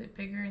are a little bit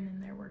bigger and then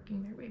they're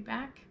working their way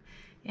back.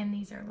 And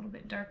these are a little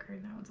bit darker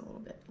and that one's a little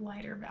bit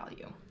lighter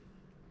value.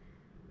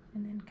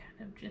 And then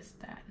kind of just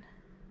that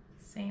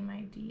same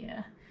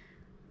idea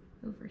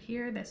over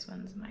here. This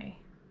one's my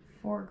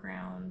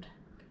foreground,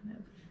 kind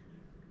of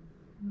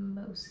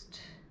most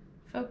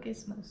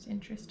focus, most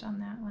interest on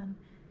that one.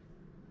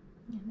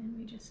 And then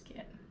we just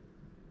get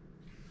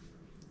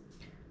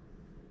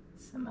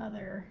some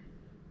other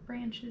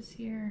branches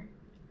here.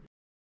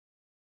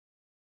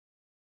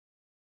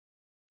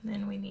 And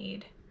then we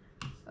need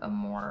a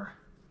more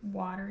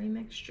watery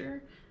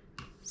mixture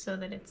so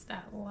that it's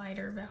that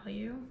lighter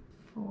value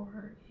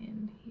for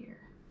in here.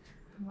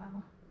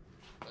 Well,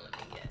 let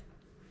me get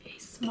a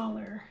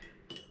smaller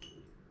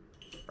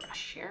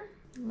brush here,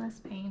 less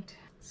paint.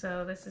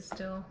 So this is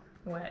still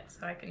wet,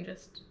 so I can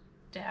just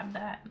dab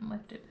that and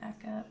lift it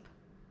back up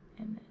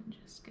and then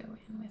just go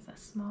in with a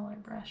smaller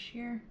brush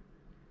here.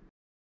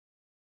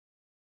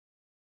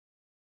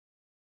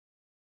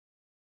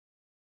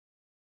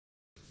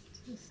 It's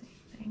the same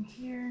thing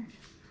here.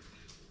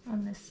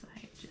 On this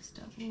side, just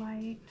a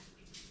light,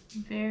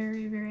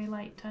 very, very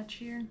light touch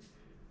here.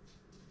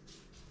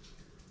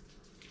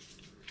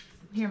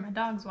 Here my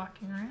dog's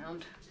walking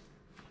around.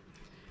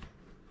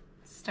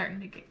 It's starting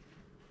to get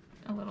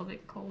a little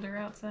bit colder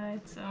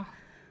outside, so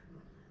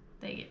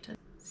they get to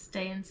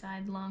stay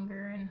inside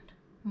longer and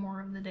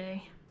more of the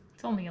day.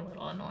 It's only a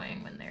little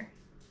annoying when they're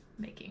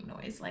making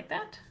noise like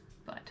that,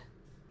 but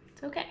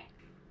it's okay.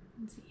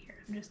 Let's see here,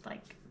 I'm just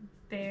like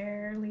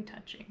barely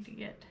touching to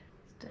get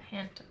just a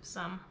hint of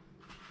some.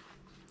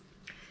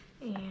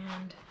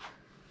 And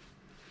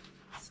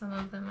some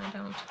of them I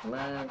don't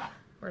love,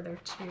 or they're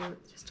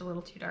just a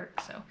little too dark,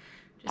 so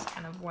just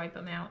kind of wipe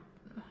them out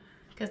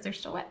because they're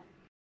still wet.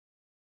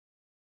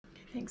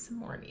 I think some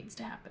more needs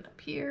to happen up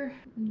here.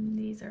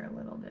 These are a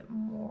little bit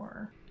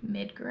more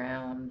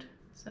mid-ground.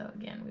 So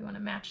again, we want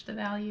to match the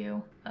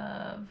value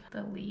of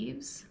the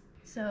leaves.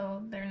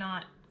 So they're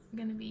not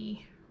going to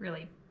be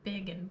really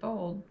big and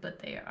bold, but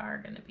they are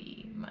going to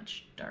be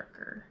much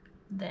darker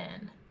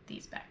than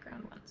these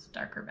background ones,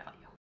 darker value.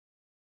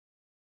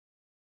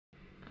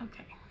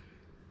 Okay,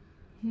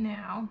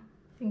 now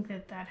I think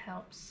that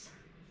helps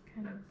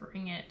kind of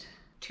bring it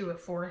to a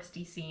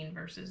foresty scene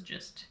versus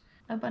just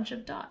a bunch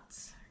of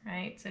dots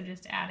right? So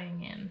just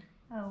adding in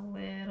a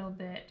little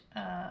bit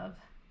of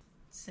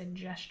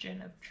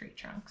suggestion of tree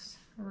trunks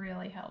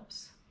really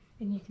helps.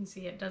 And you can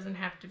see it doesn't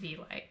have to be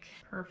like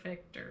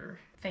perfect or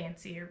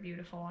fancy or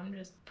beautiful. I'm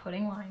just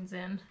putting lines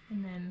in,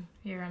 and then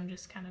here I'm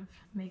just kind of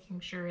making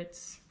sure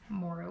it's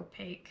more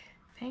opaque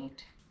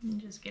paint and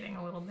just getting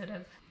a little bit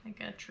of like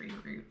a tree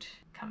root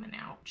coming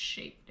out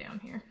shape down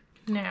here.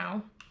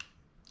 Now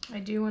I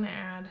do want to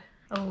add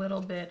a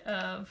little bit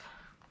of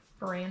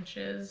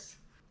branches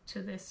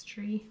to this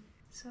tree.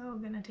 So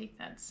I'm gonna take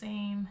that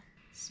same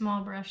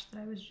small brush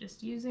that I was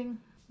just using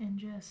and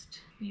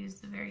just use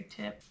the very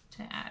tip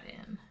to add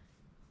in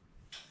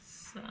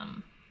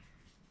some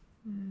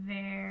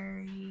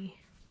very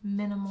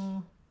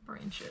minimal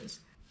branches.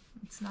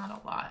 It's not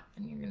a lot,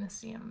 and you're gonna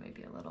see them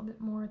maybe a little bit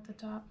more at the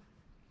top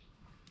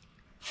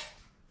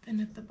than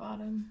at the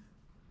bottom.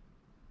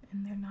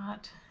 And they're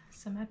not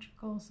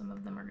symmetrical. Some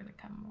of them are gonna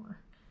come more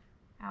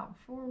out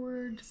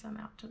forward, some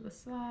out to the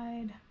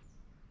side,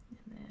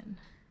 and then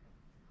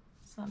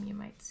some you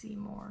might see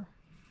more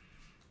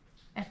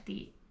at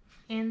the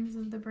ends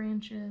of the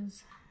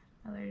branches.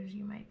 Others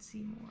you might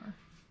see more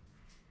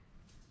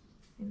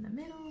in the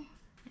middle.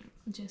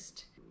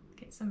 Just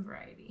get some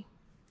variety.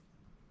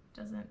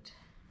 Doesn't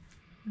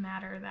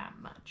matter that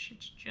much.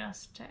 It's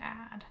just to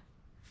add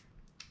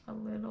a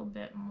little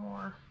bit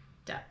more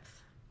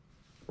depth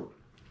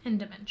and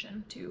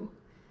dimension to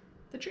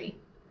the tree.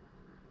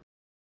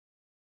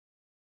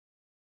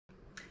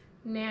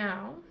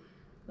 Now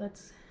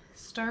let's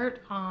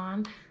start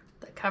on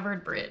the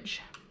covered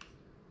bridge.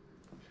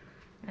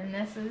 And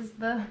this is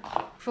the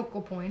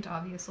focal point,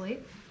 obviously.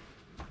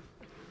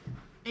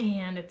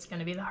 And it's going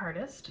to be the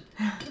hardest,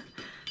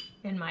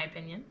 in my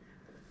opinion.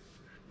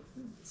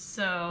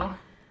 So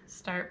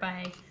start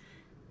by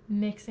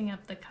mixing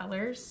up the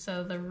colors.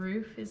 So the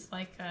roof is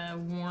like a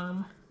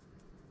warm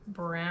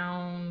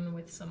brown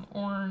with some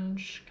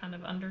orange kind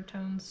of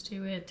undertones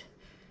to it.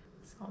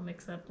 So I'll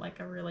mix up like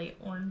a really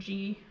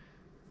orangey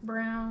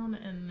brown,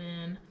 and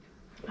then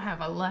I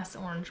have a less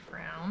orange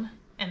brown.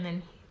 And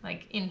then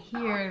like in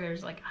here,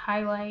 there's like a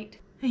highlight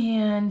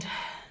and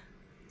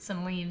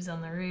some leaves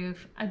on the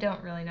roof. I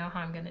don't really know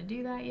how I'm gonna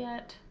do that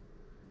yet,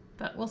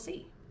 but we'll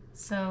see.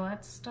 So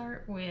let's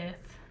start with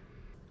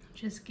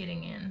just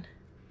getting in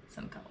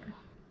some color.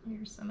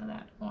 Here's some of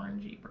that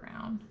orangey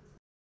brown.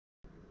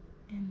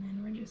 And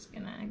then we're just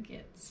gonna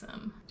get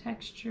some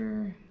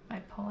texture by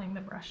pulling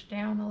the brush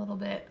down a little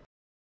bit.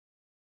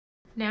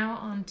 Now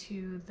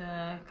onto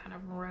the kind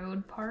of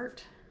road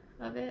part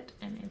of it,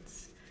 and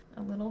it's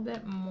a little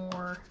bit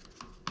more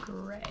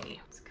gray.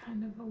 It's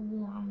kind of a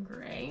warm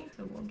gray.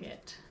 So we'll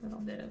get a little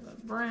bit of a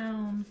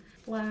brown,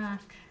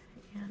 black,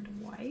 and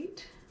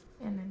white,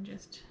 and then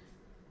just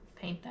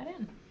paint that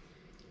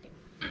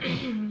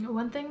in.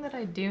 One thing that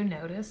I do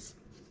notice,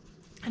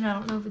 and I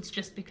don't know if it's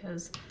just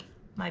because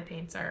my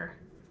paints are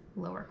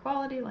lower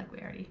quality, like we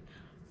already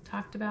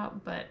talked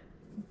about, but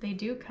they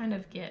do kind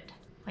of get,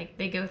 like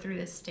they go through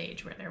this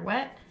stage where they're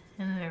wet,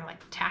 and then they're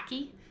like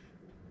tacky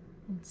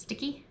and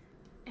sticky,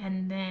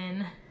 and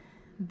then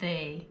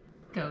they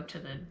go to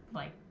the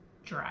like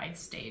dry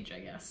stage, I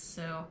guess.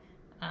 So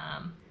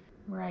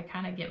where I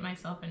kind of get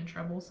myself in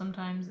trouble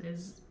sometimes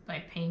is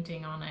by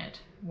painting on it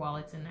while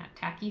it's in that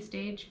tacky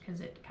stage,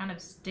 because it kind of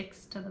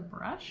sticks to the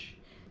brush,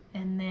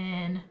 and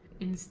then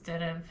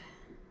instead of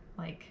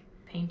like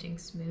painting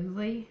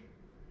smoothly,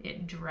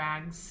 it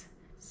drags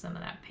some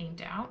of that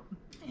paint out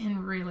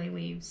and really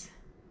leaves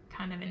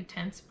kind of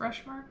intense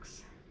brush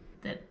marks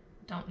that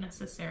don't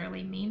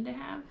necessarily mean to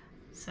have.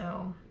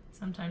 So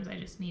sometimes I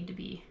just need to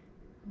be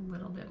a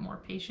little bit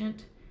more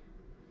patient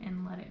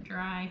and let it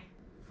dry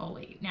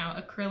fully. Now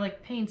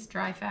acrylic paints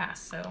dry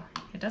fast, so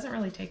it doesn't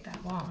really take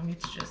that long.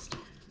 It's just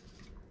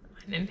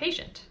I'm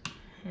impatient,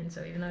 and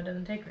so even though it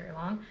doesn't take very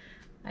long,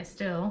 I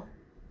still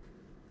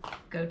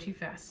go too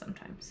fast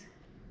sometimes,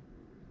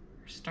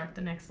 or start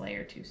the next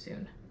layer too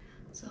soon.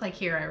 So like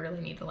here, I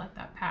really need to let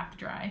that path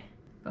dry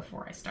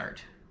before I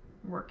start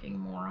working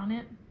more on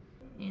it.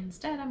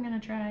 Instead, I'm gonna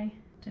try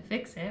to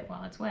fix it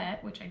while it's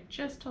wet, which I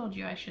just told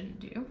you I shouldn't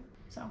do.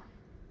 So,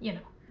 you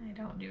know, I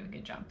don't do a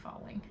good job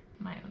following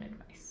my own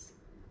advice.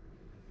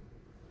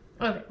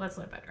 Okay, let's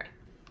let that dry.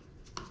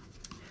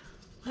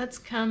 Let's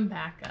come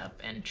back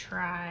up and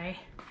try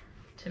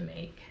to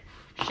make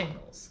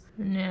shingles.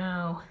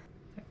 Now,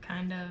 they're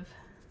kind of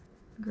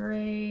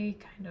gray,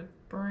 kind of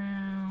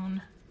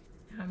brown.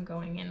 I'm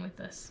going in with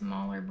a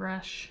smaller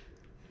brush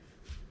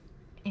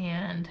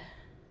and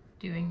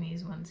doing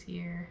these ones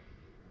here.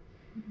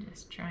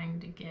 Just trying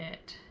to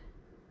get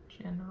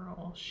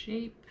general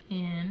shape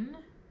in.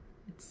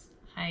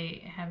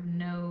 I have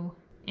no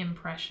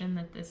impression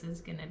that this is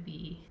gonna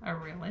be a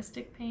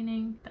realistic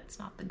painting. That's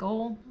not the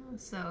goal.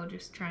 So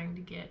just trying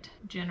to get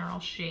general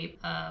shape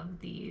of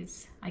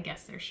these. I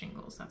guess they're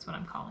shingles. That's what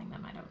I'm calling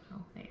them. I don't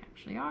know if they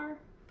actually are,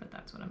 but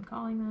that's what I'm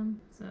calling them.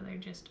 So they're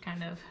just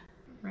kind of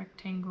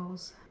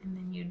rectangles, and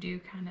then you do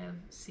kind of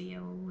see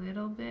a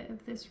little bit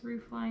of this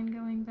roof line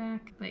going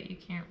back, but you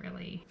can't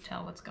really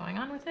tell what's going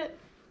on with it.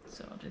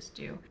 So I'll just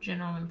do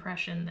general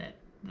impression that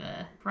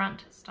The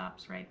front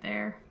stops right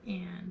there,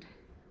 and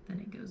then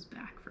it goes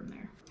back from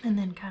there. And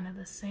then kind of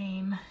the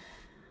same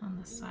on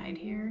the side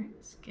here.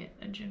 Just get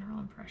a general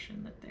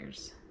impression that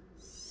there's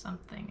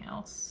something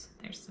else.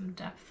 There's some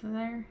depth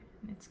there,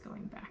 and it's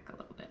going back a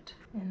little bit.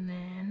 And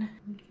then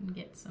we can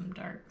get some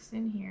darks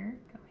in here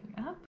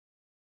going up.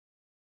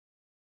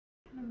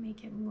 Kind of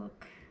make it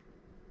look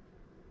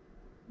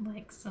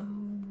like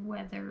some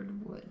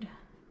weathered wood.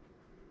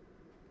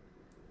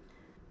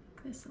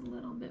 Make this a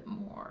little bit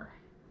more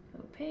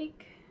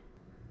opaque.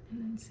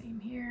 And then same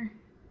here,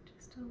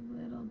 just a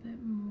little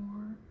bit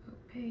more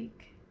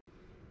opaque.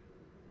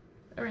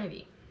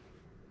 Alrighty.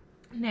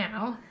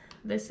 Now,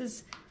 this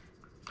is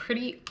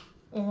pretty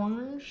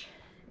orange,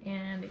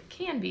 and it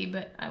can be,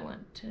 but I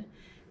want to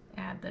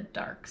add the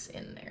darks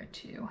in there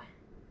too.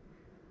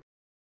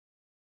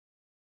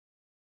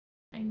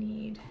 I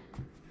need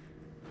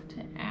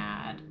to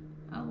add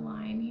a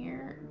line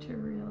here to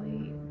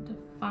really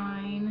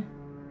define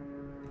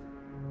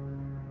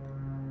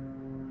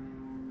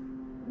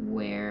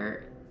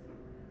where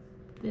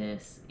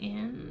this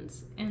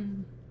ends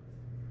and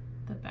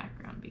the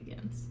background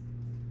begins.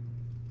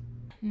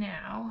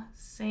 Now,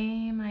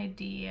 same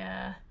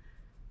idea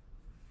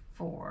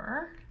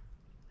for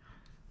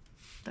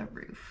the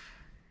roof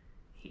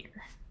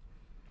here.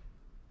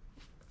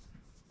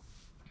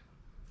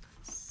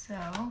 So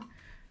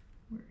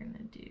we're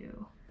gonna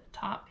do the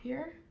top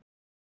here.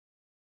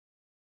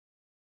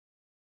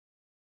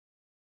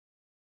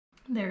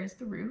 There's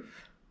the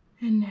roof.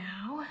 And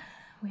now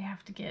we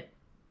have to get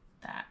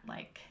that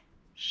like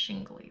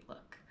shingly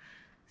look.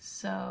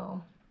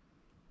 So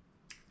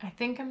I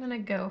think I'm gonna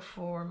go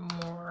for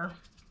more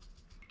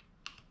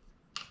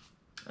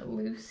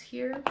loose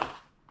here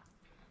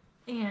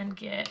and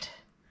get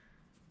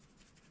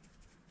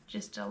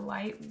just a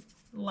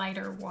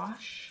lighter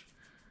wash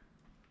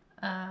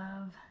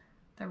of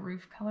the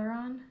roof color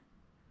on.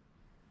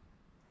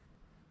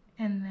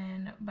 And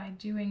then by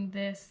doing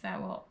this,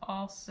 that will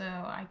also,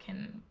 I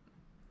can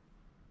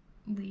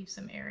leave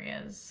some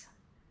areas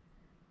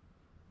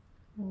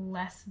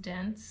less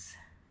dense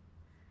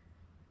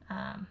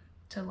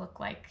to look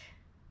like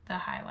the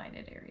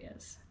highlighted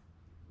areas.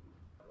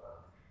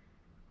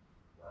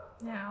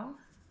 Now,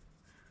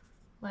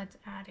 let's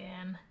add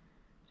in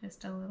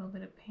just a little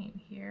bit of paint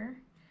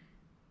here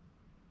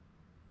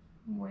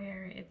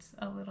where it's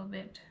a little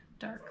bit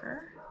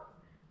darker,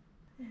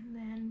 and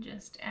then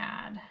just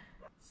add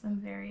some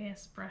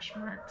various brush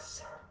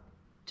marks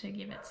to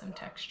give it some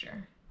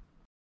texture.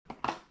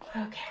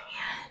 Okay,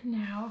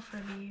 now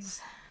for these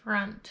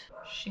front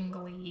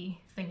shingly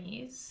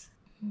thingies,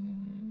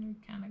 we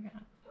kind of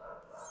got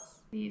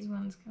these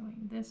ones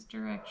going this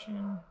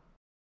direction.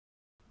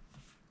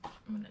 I'm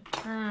gonna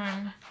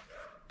turn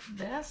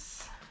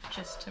this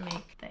just to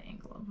make the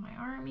angle of my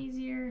arm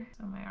easier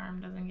so my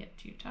arm doesn't get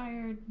too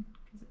tired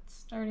because it's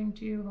starting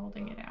to,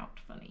 holding it out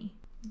funny.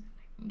 I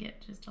can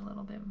get just a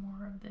little bit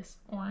more of this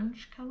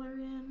orange color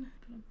in,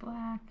 a bit of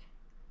black,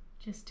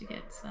 just to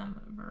get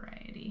some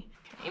variety.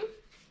 Okay,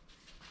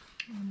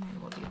 and then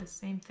we'll do the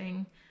same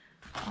thing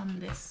on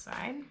this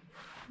side.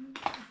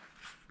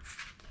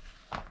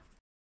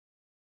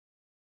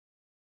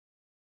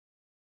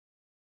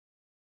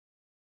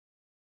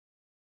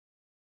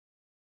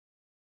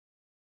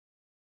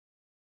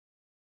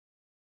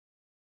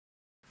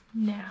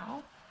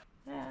 Now,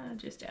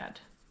 just add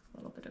a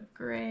little bit of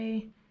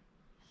gray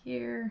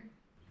here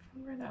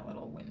where that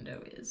little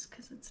window is,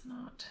 because it's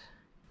not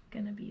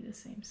gonna be the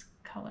same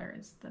color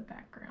as the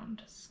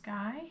background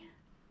sky.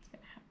 It's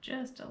gonna have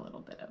just a little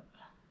bit of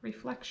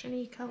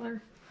reflection-y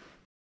color.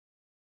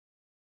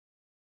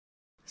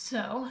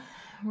 So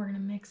we're gonna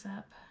mix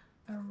up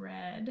a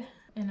red,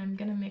 and I'm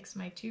gonna mix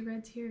my two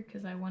reds here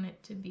because I want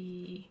it to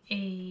be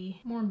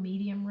a more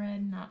medium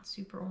red, not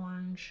super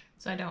orange.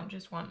 So I don't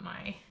just want my,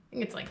 I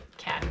think it's like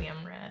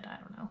cadmium red, I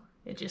don't know.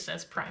 It just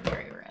says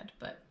primary red,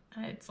 but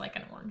it's like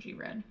an orangey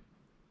red.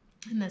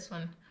 And this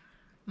one,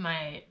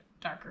 my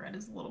darker red,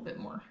 is a little bit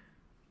more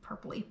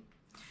purpley.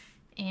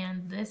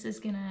 And this is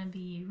gonna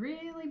be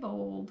really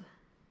bold,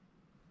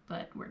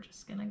 but we're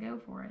just gonna go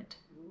for it.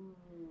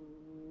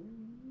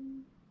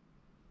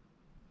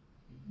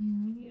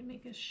 We need to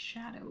make a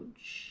shadowed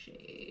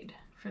shade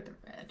for the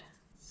red.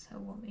 So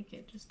we'll make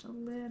it just a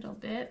little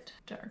bit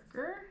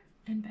darker.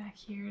 And back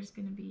here is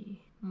gonna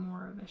be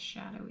more of a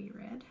shadowy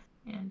red.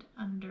 And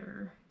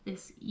under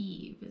this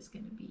eave is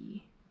gonna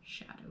be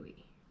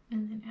shadowy.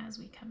 And then as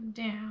we come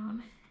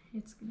down,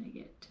 it's gonna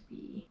get to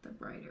be the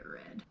brighter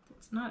red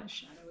that's not as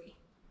shadowy.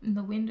 And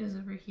the windows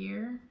over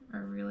here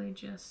are really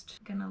just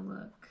gonna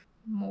look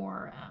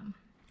more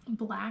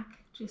black,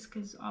 just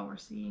because all we're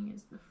seeing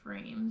is the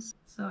frames.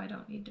 So I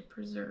don't need to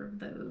preserve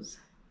those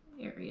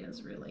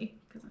areas really,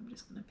 because I'm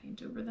just gonna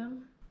paint over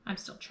them. I'm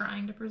still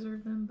trying to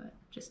preserve them, but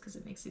just because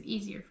it makes it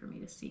easier for me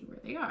to see where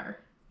they are,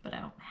 but I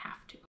don't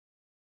have to.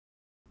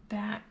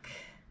 Back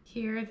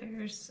here,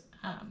 there's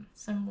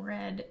some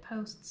red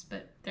posts,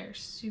 but they're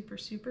super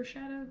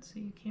shadowed, so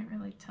you can't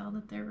really tell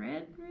that they're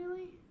red,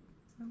 really.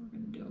 So we're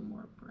gonna do a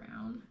more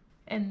brown.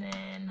 And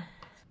then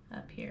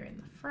up here in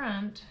the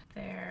front,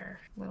 they're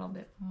a little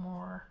bit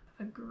more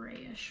of a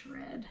grayish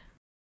red.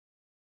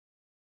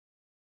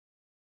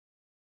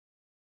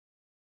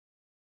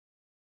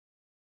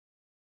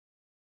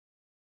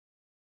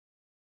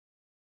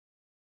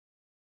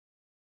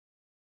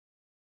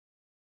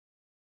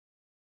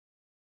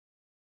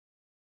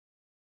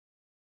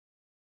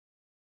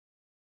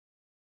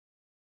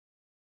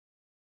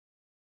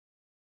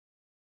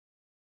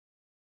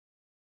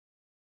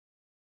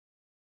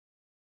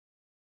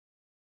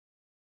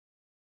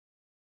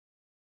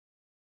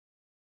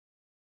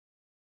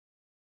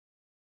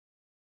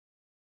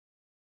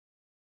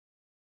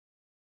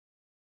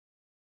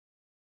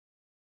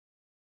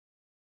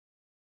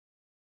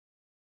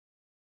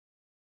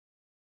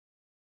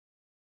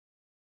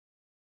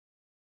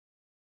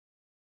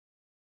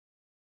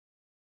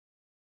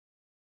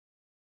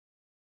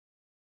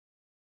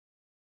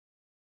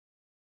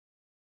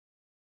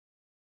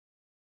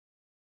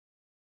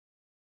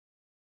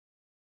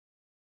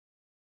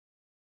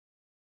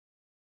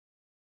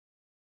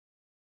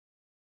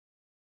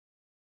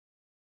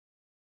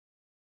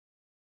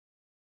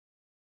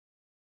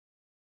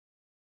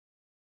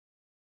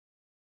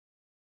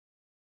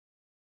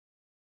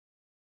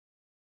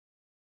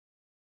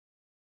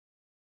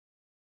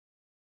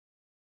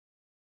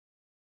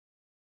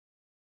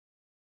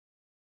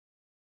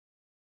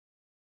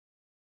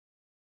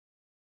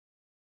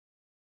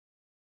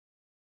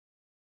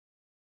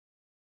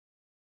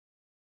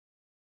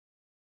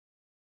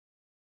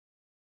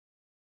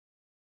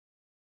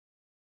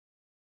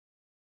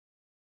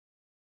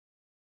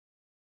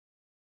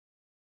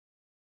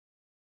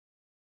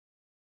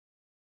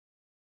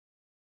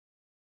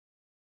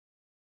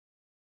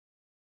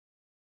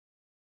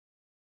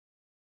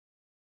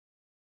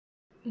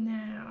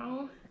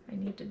 Now I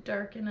need to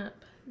darken up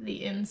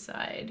the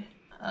inside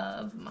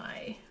of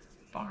my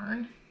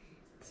barn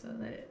so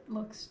that it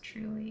looks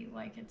truly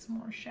like it's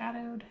more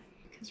shadowed,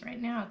 because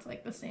right now it's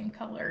like the same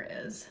color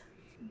as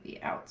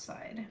the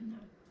outside,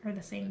 or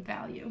the same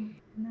value,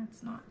 and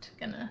that's not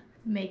gonna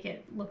make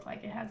it look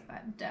like it has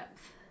that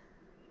depth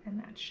and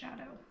that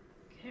shadow.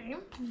 Okay,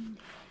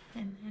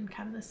 and then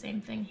kind of the same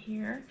thing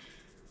here.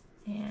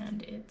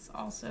 And it's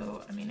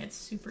also, I mean, it's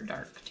super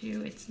dark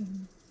too. It's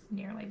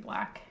nearly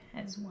black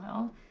as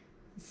well,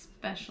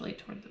 especially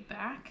toward the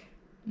back.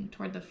 And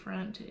toward the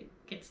front, it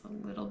gets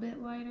a little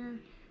bit lighter,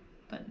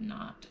 but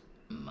not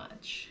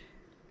much.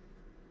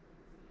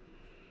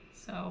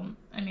 So,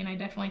 I mean, I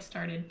definitely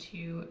started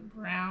too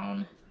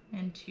brown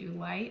and too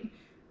light,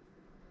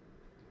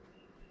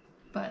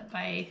 but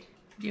by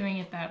doing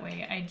it that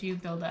way, I do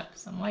build up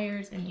some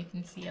layers, and you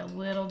can see a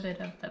little bit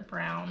of the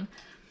brown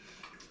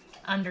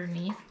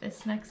underneath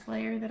this next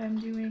layer that I'm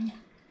doing.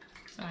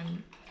 So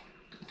I'm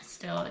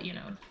still, you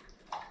know,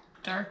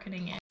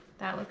 darkening it.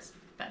 That looks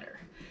better.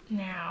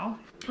 Now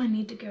I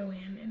need to go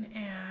in and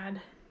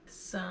add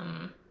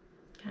some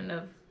kind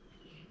of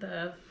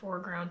the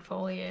foreground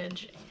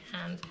foliage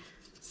and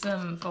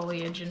some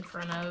foliage in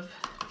front of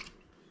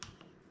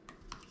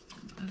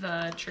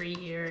the tree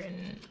here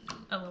and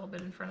a little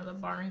bit in front of the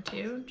barn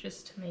too,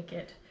 just to make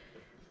it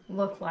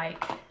look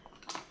like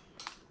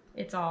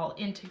it's all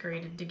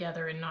integrated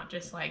together and not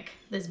just like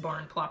this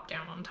barn plopped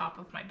down on top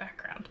of my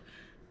background.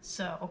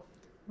 So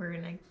we're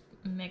gonna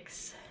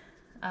mix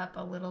up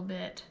a little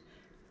bit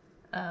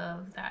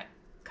of that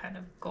kind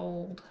of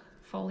gold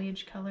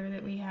foliage color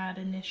that we had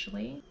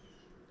initially.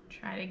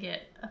 Try to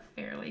get a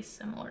fairly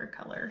similar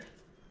color.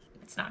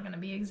 It's not gonna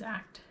be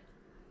exact,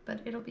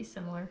 but it'll be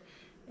similar.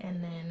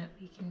 And then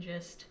we can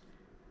just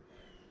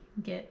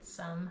get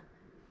some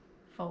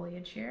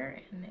foliage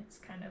here, and it's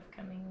kind of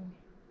coming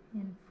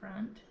in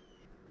front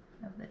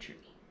of the tree.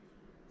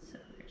 So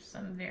there's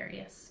some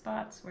various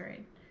spots where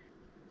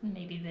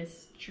maybe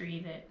this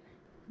tree that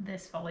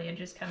this foliage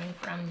is coming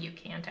from, you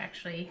can't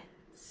actually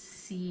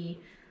see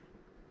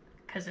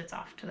because it's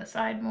off to the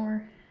side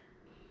more,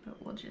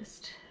 but we'll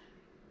just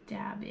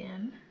dab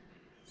in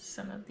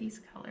some of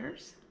these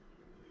colors,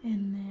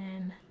 and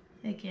then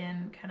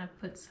again kind of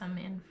put some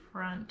in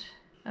front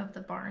of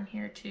the barn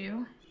here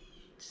too,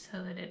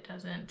 so that it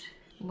doesn't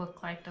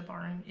look like the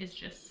barn is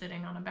just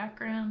sitting on a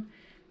background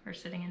or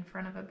sitting in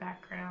front of a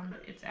background.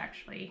 It's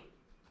actually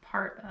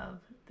part of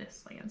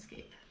this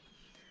landscape.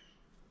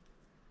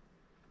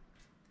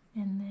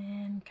 And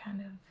then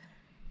kind of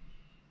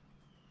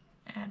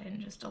add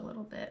in just a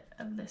little bit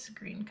of this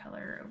green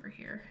color over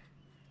here.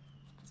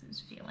 This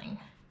is feeling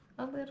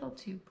a little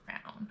too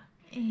brown.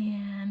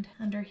 And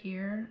under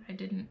here, I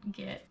didn't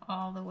get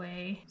all the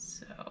way,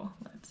 so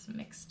let's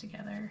mix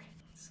together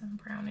some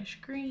brownish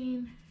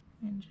green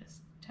and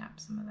just tap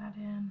some of that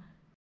in.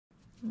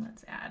 And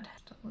let's add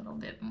just a little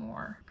bit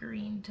more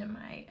green to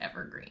my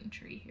evergreen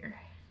tree here.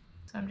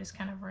 So I'm just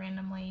kind of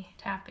randomly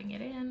tapping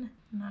it in,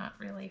 not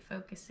really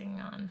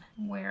focusing on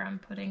where I'm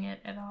putting it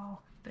at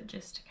all, but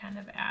just to kind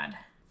of add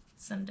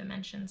some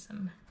dimension,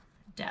 some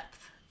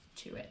depth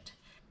to it.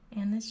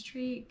 And this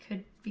tree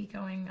could be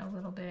going a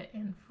little bit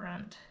in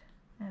front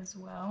as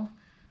well.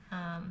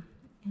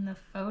 In the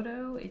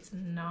photo, it's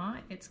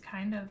not. It's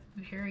kind of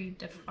very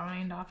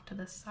defined off to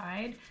the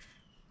side,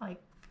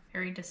 like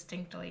very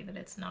distinctly that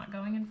it's not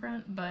going in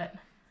front, but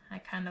I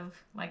kind of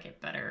like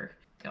it better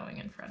going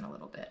in front a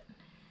little bit.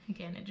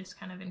 Again, it just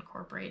kind of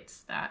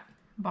incorporates that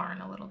barn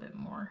a little bit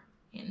more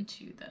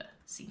into the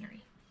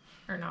scenery.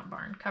 Or not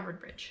barn, covered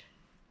bridge.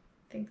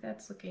 I think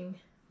that's looking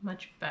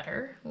much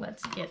better.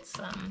 Let's get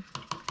some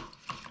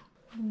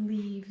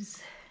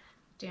leaves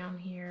down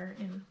here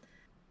in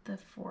the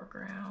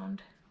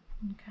foreground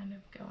and kind of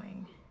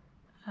going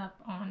up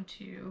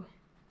onto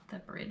the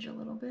bridge a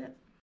little bit.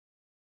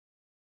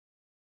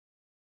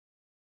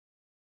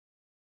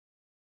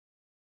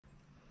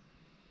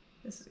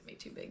 This is gonna be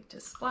too big to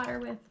splatter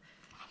with.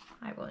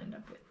 I will end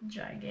up with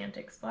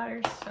gigantic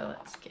splatters, so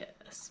let's get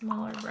a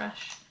smaller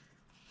brush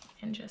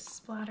and just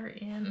splatter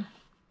in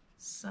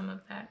some of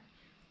that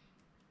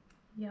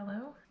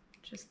yellow,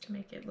 just to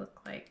make it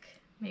look like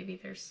maybe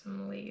there's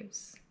some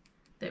leaves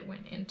that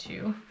went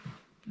into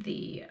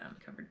the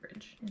covered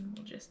bridge. And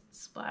we'll just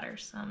splatter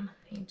some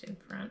paint in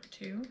front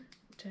too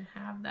to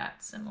have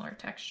that similar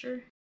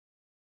texture.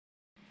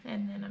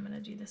 And then I'm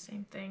gonna do the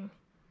same thing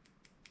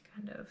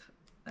kind of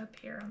up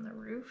here on the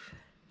roof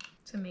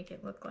to make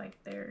it look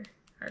like there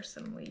are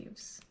some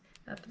leaves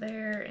up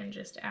there and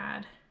just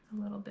add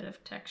a little bit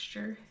of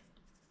texture.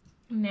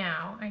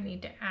 Now I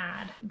need to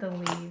add the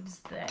leaves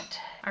that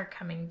are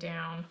coming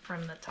down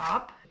from the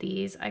top.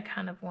 These I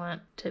kind of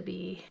want to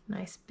be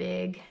nice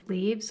big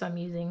leaves, so I'm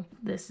using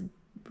this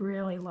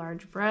really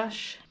large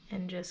brush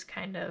and just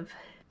kind of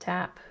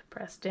tap,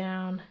 press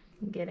down,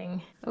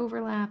 getting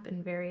overlap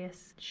in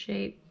various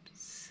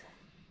shapes.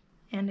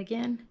 And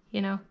again,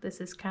 you know,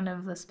 this is kind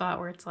of the spot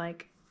where it's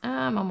like,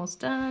 I'm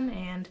almost done,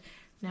 and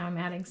now I'm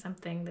adding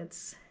something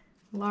that's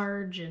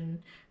large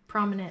and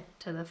prominent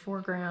to the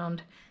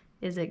foreground.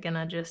 Is it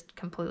gonna just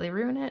completely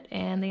ruin it?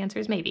 And the answer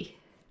is maybe.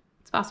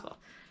 It's possible,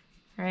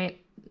 right?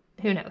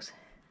 Who knows?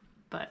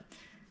 But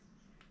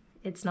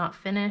it's not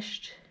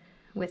finished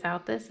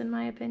without this, in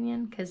my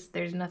opinion, because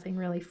there's nothing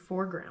really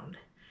foreground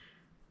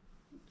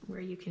where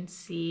you can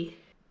see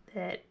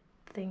that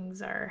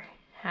things are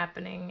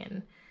happening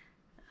and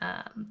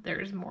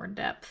there's more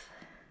depth.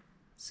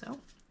 So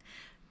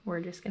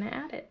we're just gonna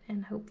add it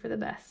and hope for the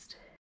best.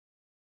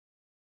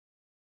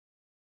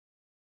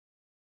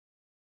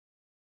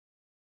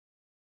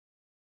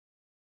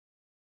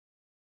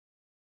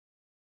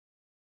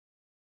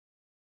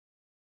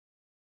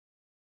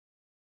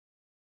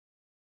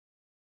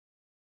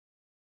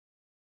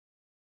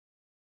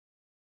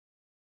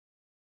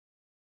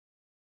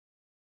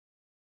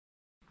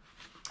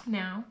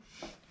 Now,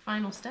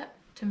 final step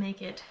to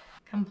make it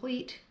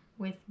complete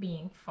with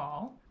being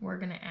fall, we're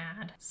gonna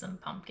add some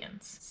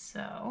pumpkins.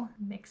 So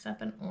mix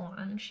up an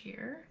orange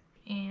here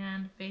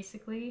and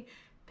basically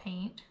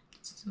paint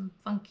some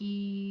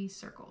funky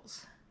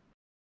circles.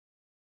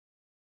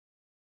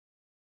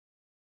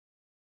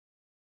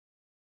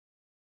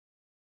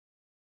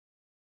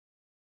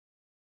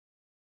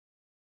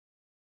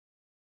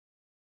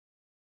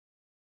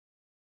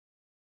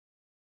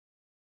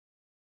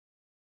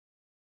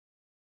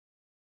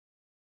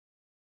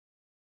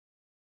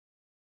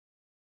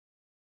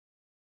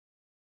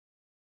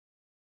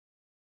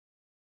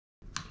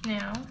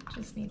 Now,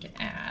 just need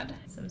to add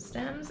some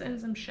stems and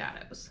some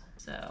shadows.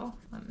 So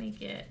let me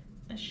get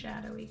a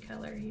shadowy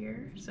color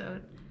here. So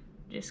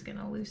just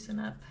gonna loosen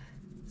up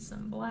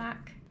some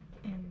black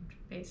and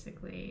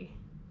basically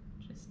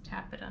just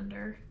tap it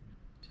under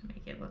to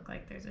make it look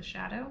like there's a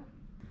shadow.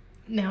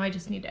 Now I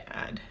just need to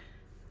add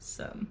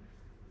some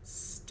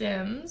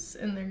stems,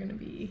 and they're gonna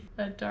be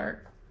a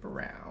dark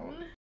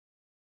brown.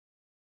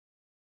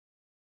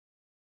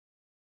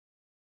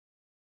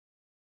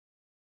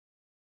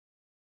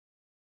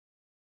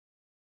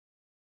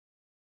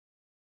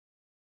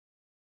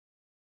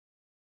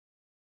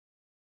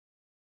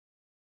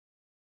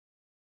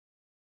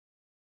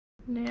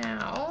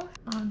 Now,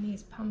 on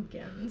these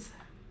pumpkins,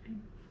 I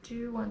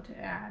do want to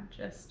add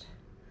just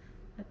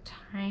a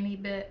tiny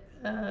bit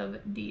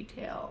of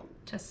detail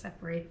to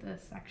separate the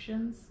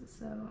sections.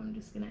 So I'm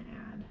just gonna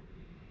add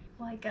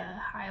like a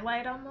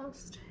highlight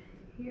almost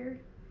here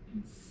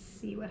and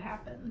see what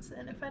happens.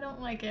 And if I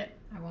don't like it,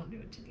 I won't do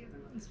it to the other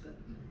ones, but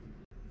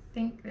I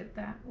think that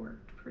that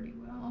worked pretty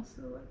well.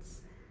 So let's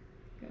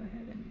go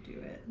ahead and do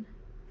it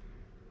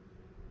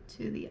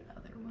to the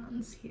other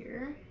ones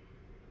here.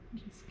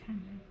 Just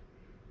kind of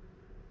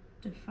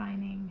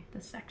defining the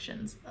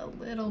sections a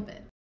little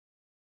bit.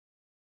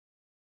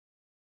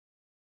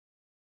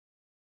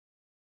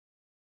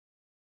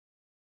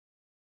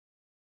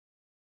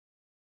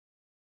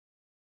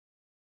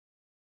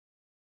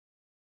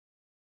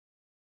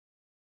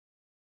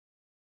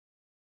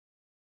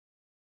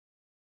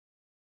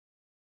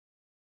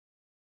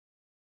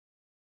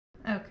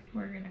 Okay,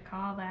 we're gonna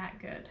call that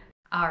good.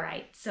 All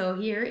right, so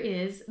here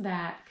is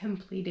that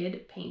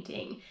completed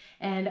painting.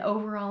 And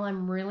overall,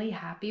 I'm really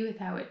happy with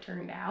how it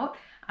turned out.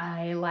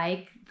 I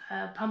like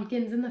the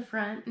pumpkins in the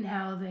front and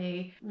how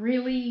they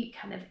really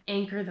kind of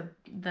anchor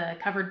the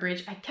covered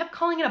bridge. I kept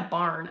calling it a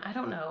barn. I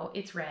don't know,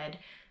 it's red.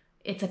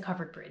 It's a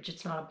covered bridge.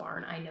 It's not a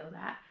barn. I know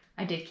that.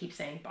 I did keep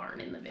saying barn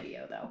in the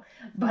video though,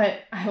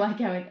 but I like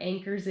how it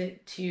anchors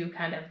it to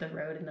kind of the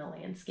road and the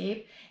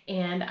landscape.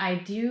 And I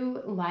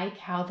do like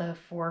how the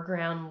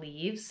foreground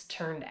leaves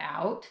turned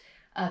out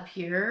up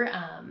here.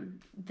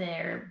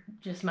 They're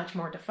just much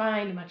more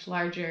defined, much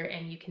larger,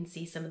 and you can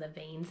see some of the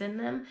veins in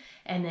them.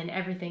 And then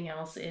everything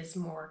else is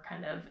more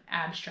kind of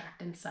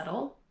abstract and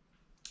subtle.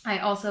 I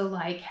also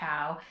like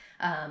how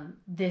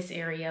this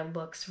area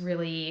looks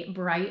really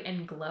bright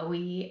and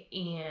glowy,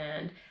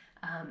 and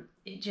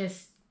it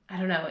just, I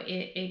don't know,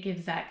 it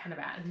gives that kind of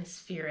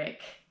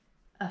atmospheric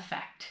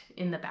effect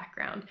in the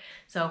background.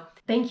 So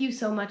thank you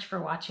so much for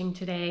watching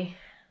today.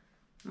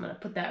 I'm gonna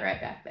put that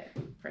right back there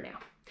for now.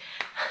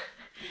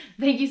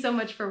 Thank you so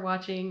much for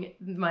watching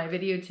my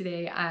video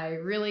today. I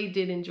really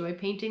did enjoy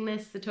painting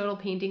this. The total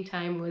painting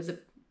time was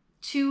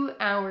 2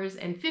 hours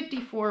and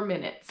 54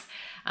 minutes.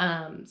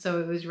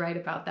 So it was right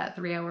about that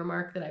 3-hour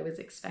mark that I was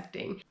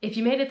expecting. If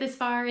you made it this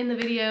far in the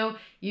video,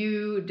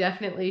 you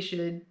definitely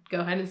should go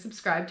ahead and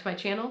subscribe to my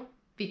channel,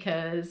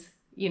 because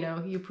you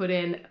know, you put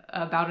in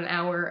about an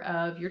hour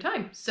of your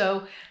time.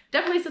 So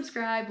definitely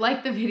subscribe,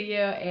 like the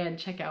video, and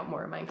check out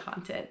more of my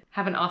content.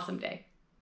 Have an awesome day.